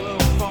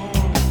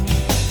telephone.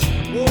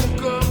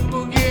 Woke up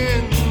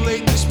again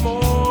late this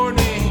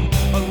morning.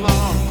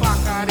 Alarm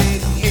clock, I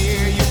didn't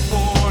hear you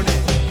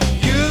warning.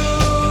 You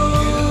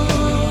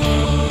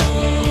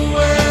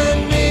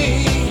and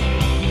me,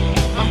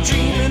 I'm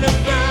dreaming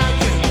about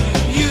you.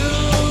 You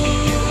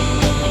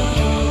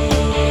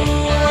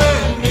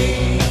and me,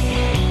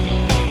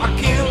 I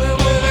can't live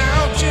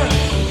without you.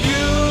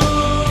 You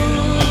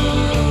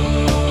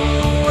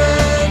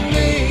and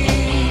me,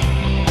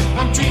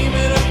 I'm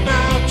dreaming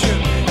about you.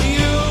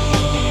 You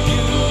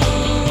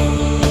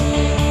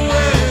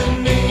and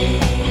me,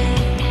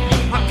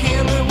 I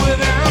can't live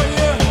without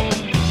you.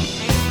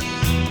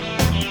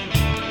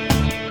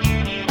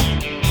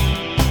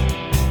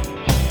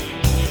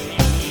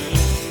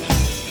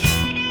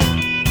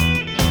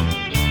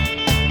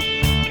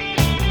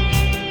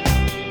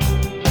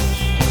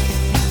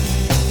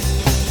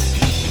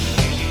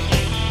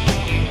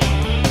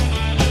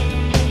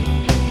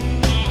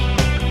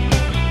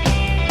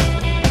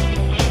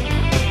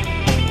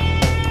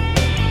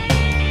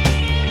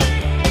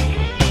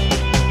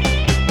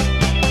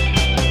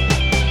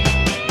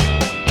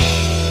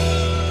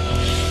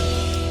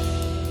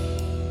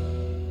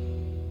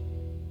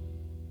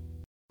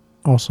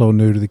 Also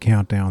new to the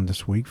countdown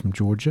this week from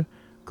Georgia,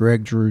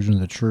 Greg Drews and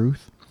the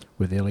Truth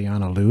with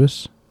Ileana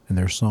Lewis and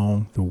their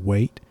song The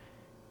Wait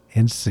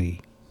and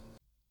See.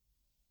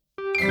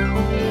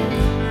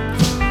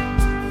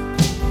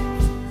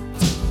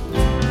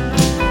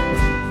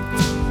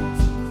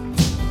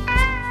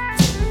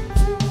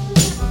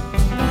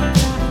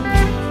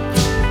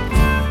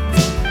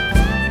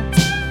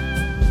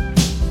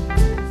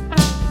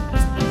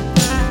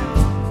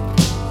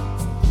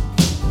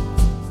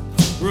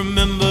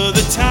 Remember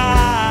the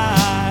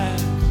time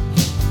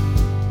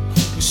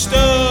we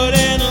stood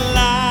in a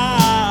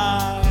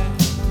line,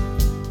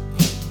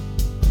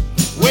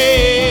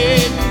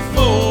 waiting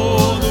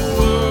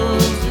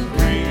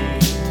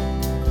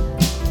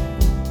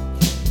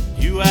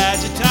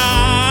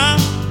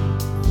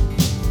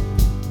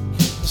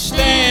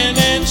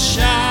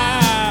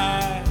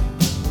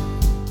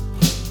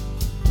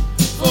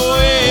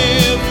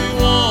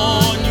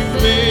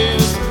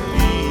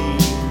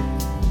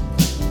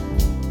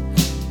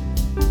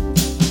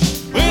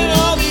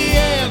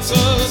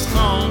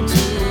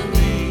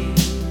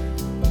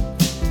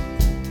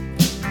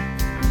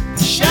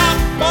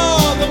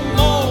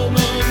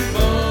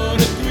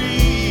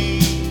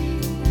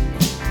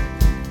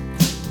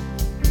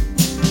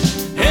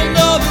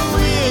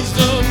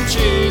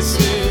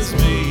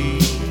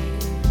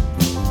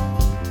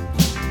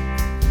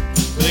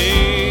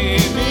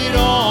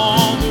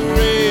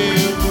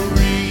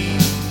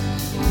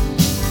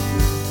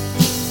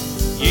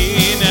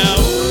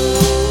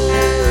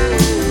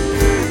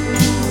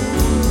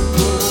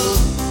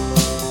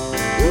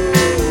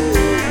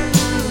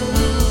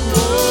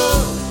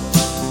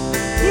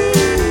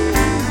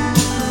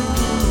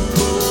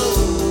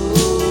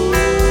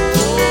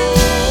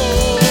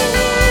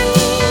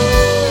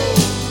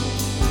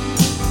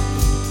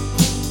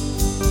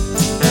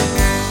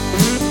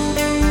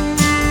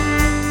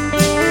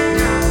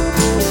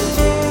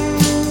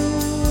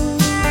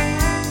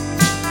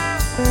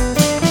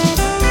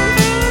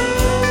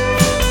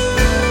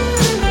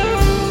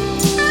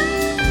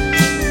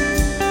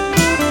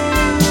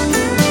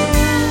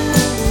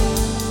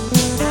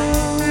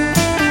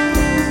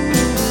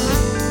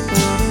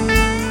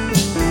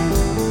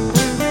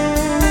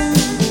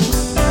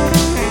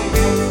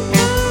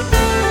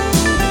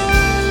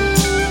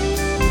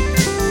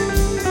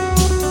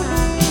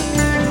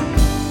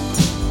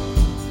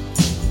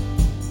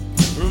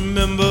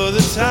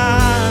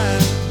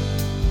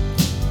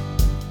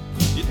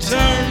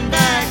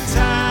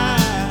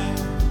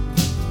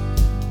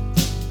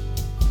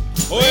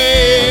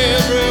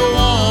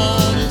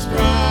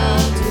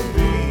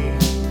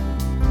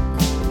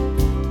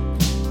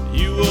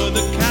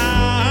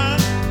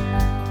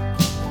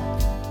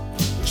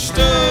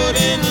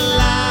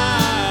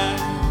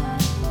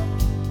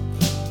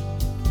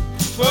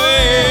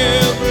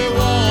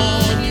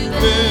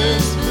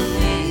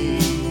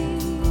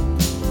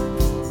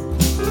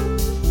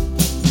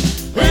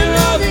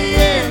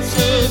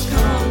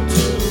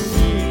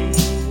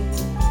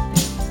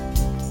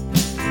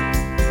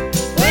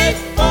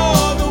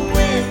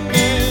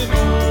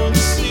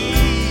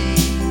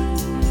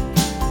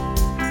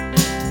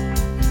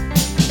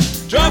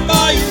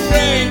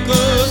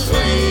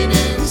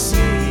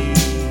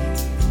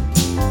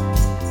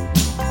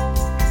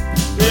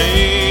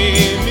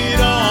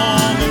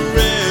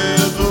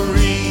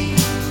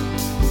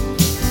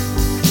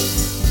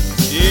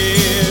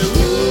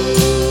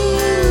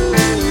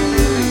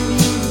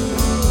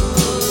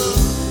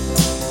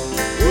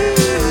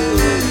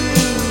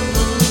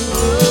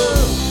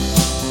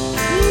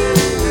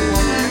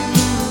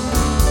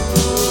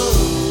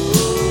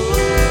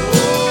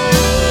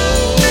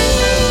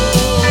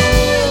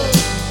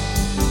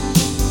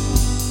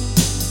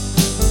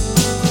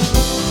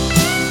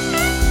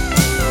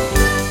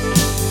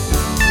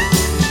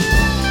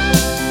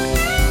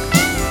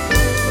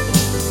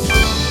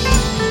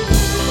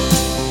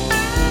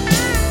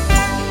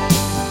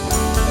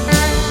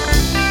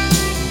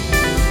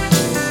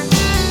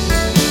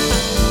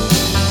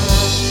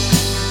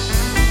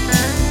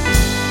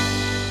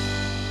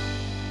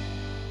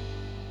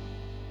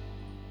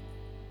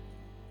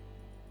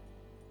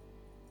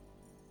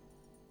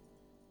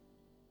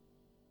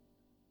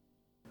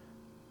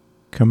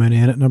Coming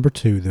in at number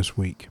 2 this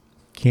week,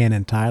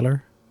 Cannon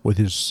Tyler with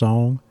his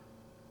song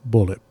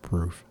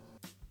Bulletproof.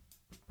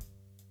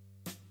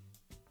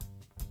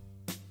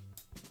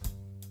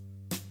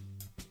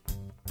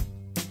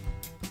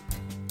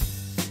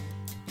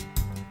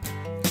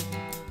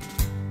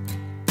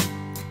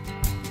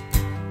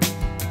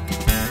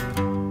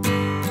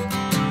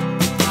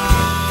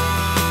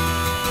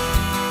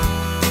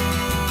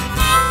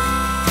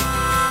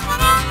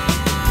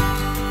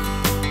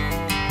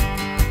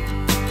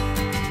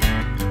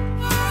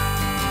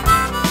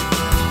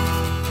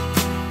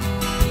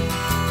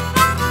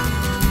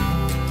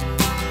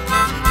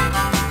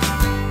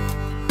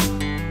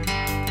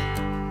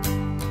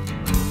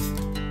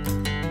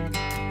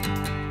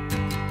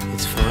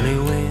 It's funny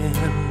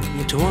when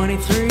you're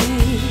 23,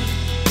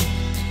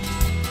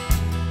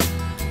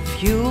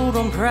 fueled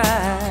on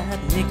pride,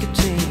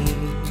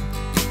 nicotine,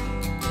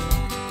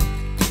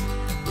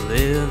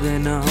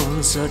 living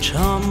on such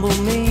humble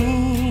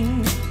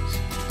means,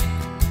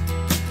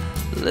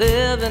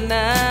 living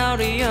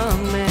out a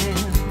young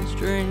man's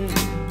dream.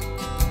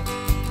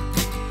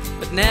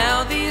 But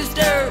now these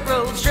dirt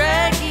roads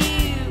drag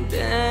you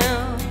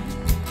down.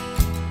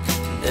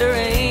 There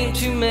ain't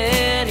too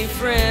many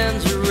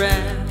friends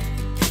around.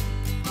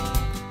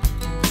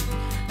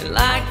 And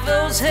like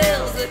those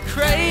hills that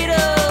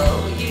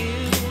cradle you,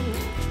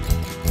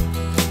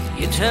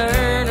 you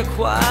turn a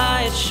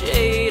quiet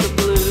shade of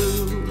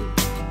blue,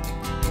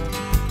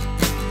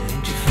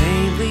 and you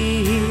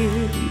faintly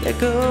hear the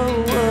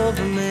echo of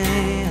a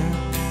man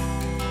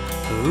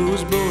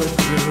who's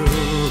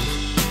bulletproof.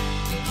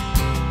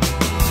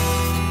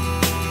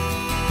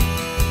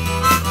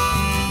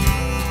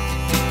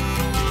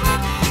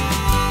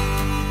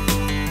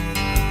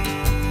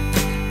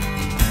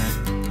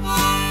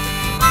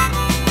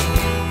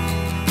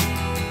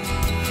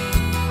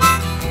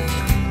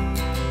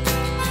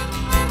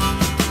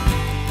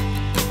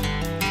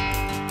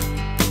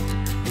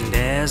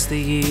 As the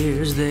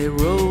years they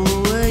roll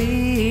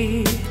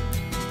away,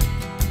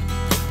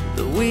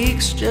 the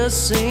weeks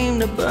just seem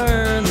to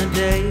burn the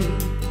days,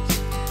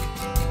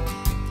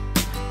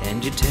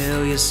 and you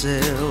tell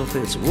yourself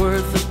it's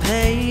worth the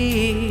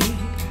pain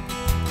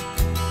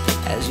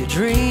as you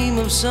dream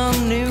of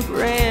some new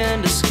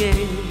grand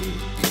escape.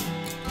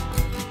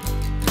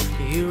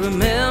 You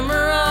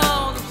remember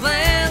all the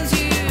plans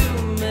you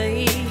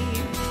made,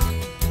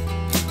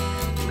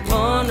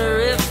 wonder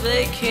if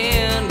they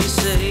can be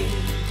saved.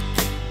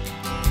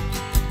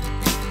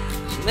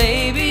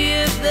 Maybe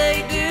if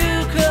they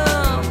do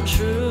come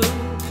true,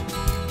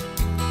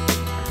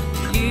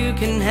 you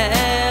can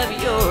have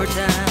your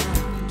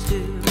time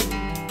too.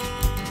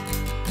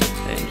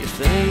 And you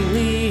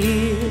faintly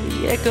hear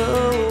the echo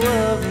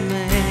of a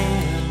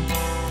man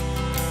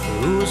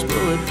who's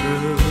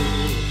bulletproof.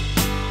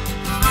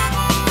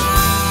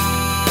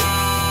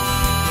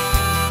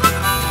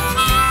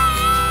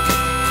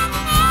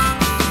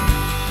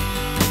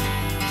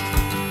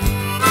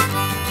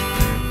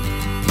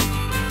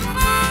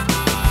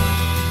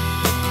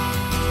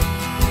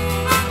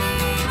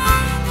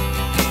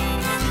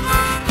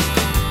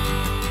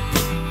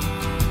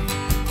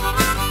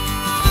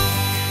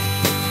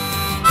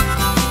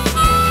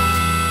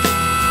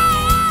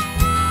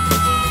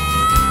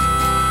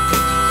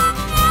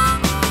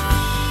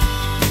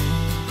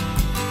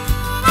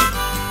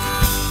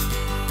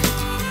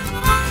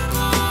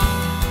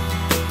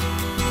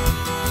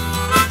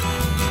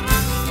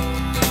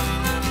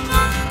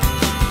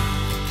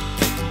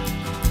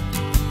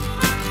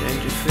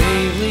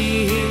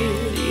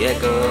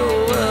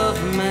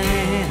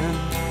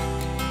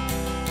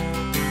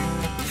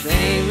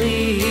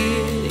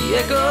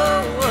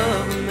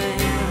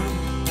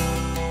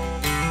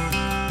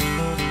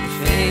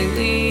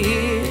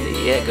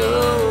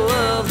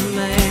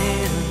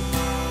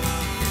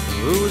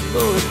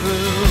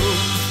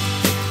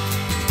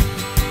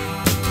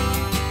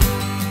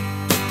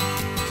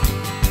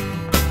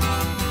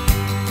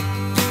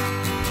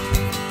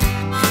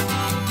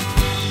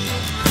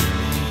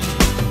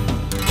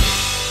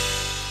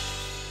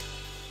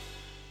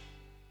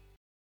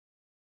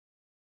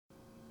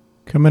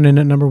 Coming in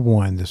at number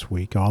 1 this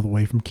week, all the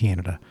way from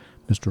Canada,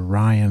 Mr.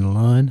 Ryan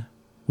Lunn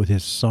with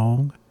his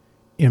song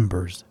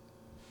Embers.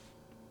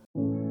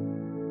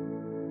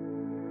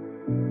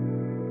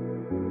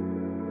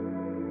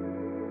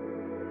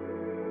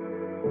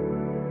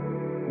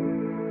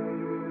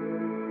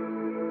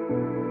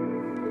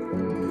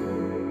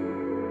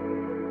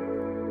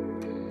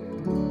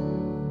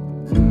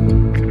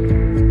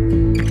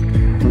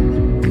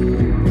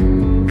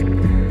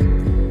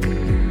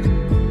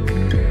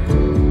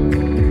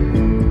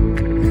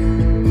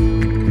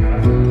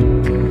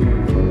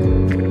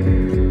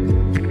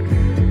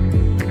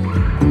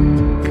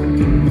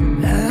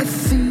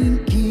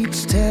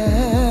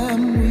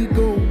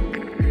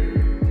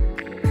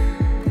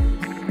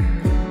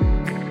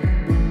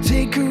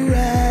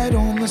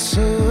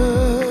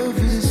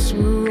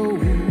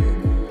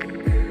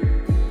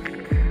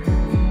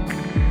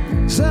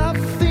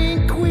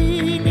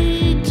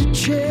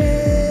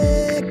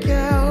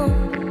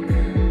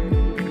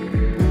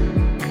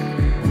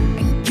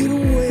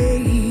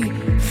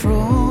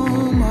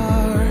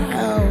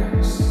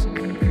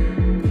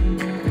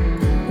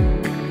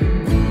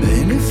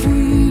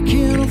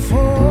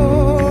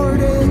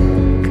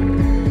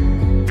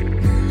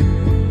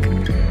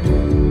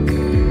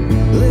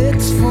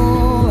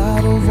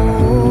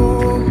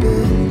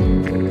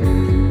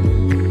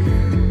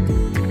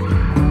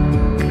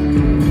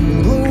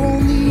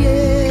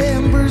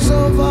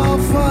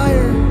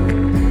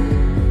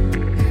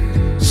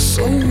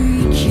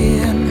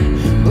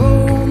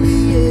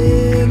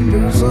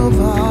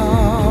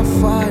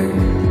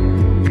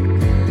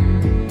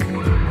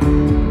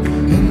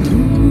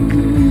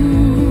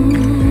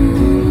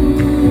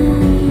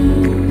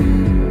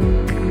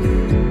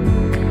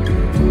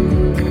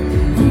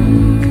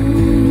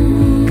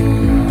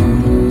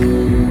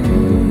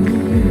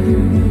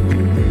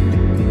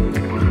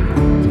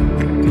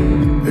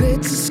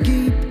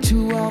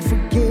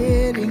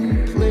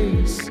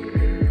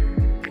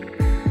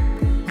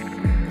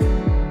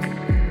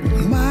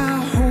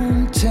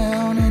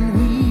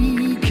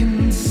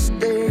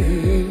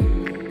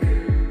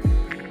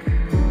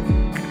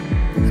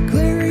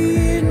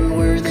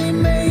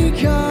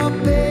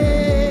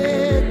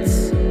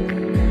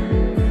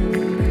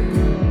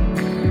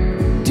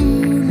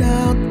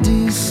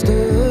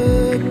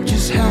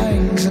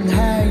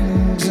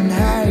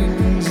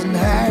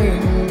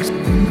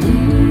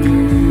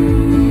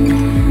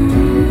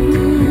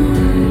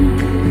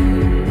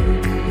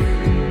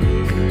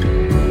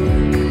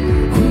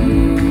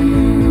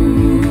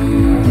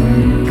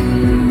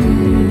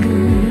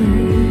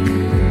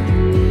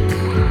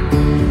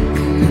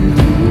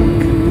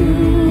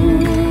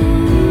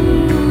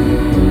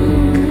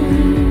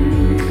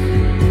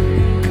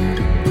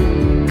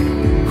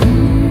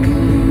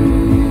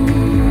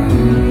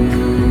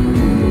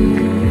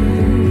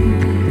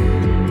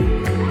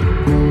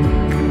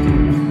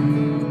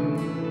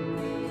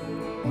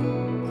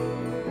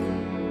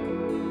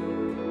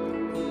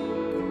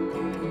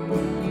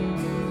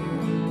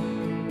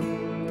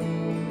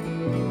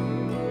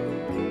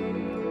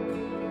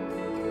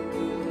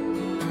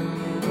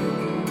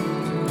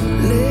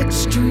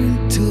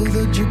 drink till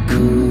the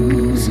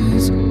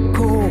jacuzzi's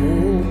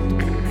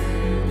cold.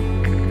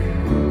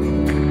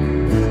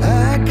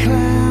 I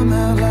climb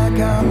out like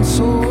I'm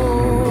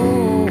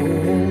sold.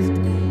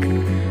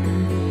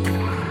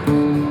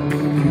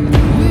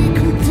 We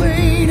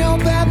complain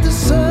about the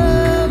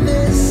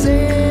services,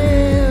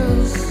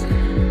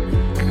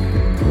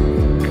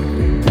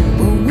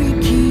 but we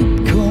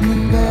keep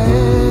coming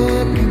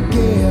back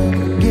again,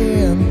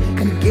 again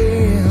and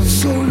again,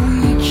 so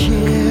we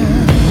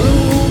can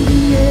blow the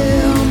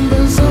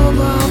embers of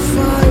our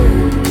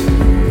fire.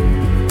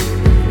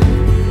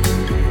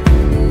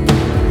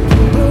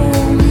 Blow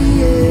the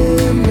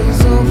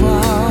embers of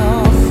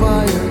our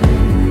fire.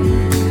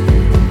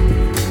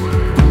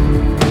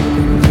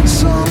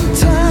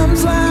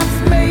 Sometimes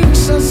life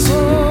makes us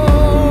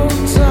so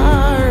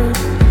tired.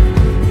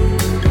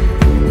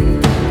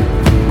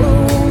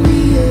 Blow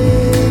the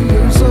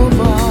embers of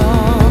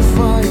our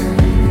fire.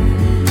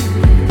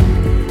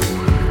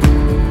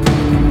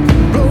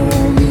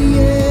 Blow the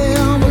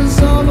embers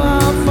of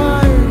our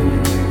fire.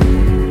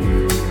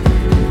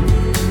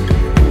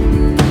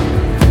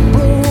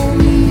 Blow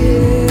the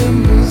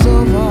embers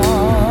of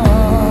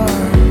our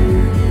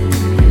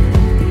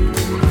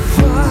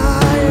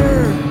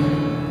fire.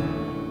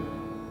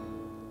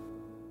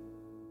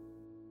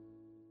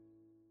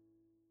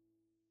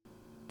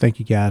 Thank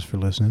you guys for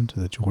listening to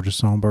the Georgia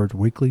Songbirds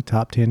Weekly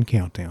Top 10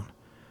 Countdown.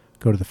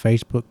 Go to the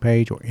Facebook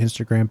page or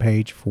Instagram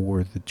page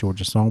for the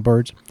Georgia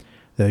Songbirds.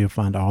 There you'll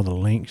find all the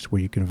links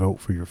where you can vote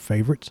for your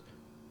favorites,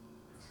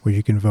 where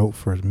you can vote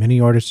for as many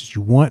artists as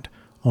you want,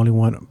 only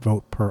one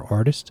vote per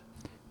artist.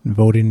 And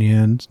voting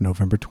ends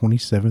November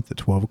 27th at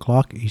 12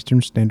 o'clock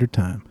Eastern Standard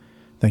Time.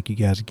 Thank you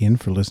guys again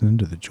for listening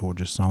to the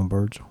Georgia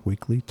Songbirds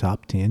Weekly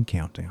Top 10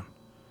 Countdown.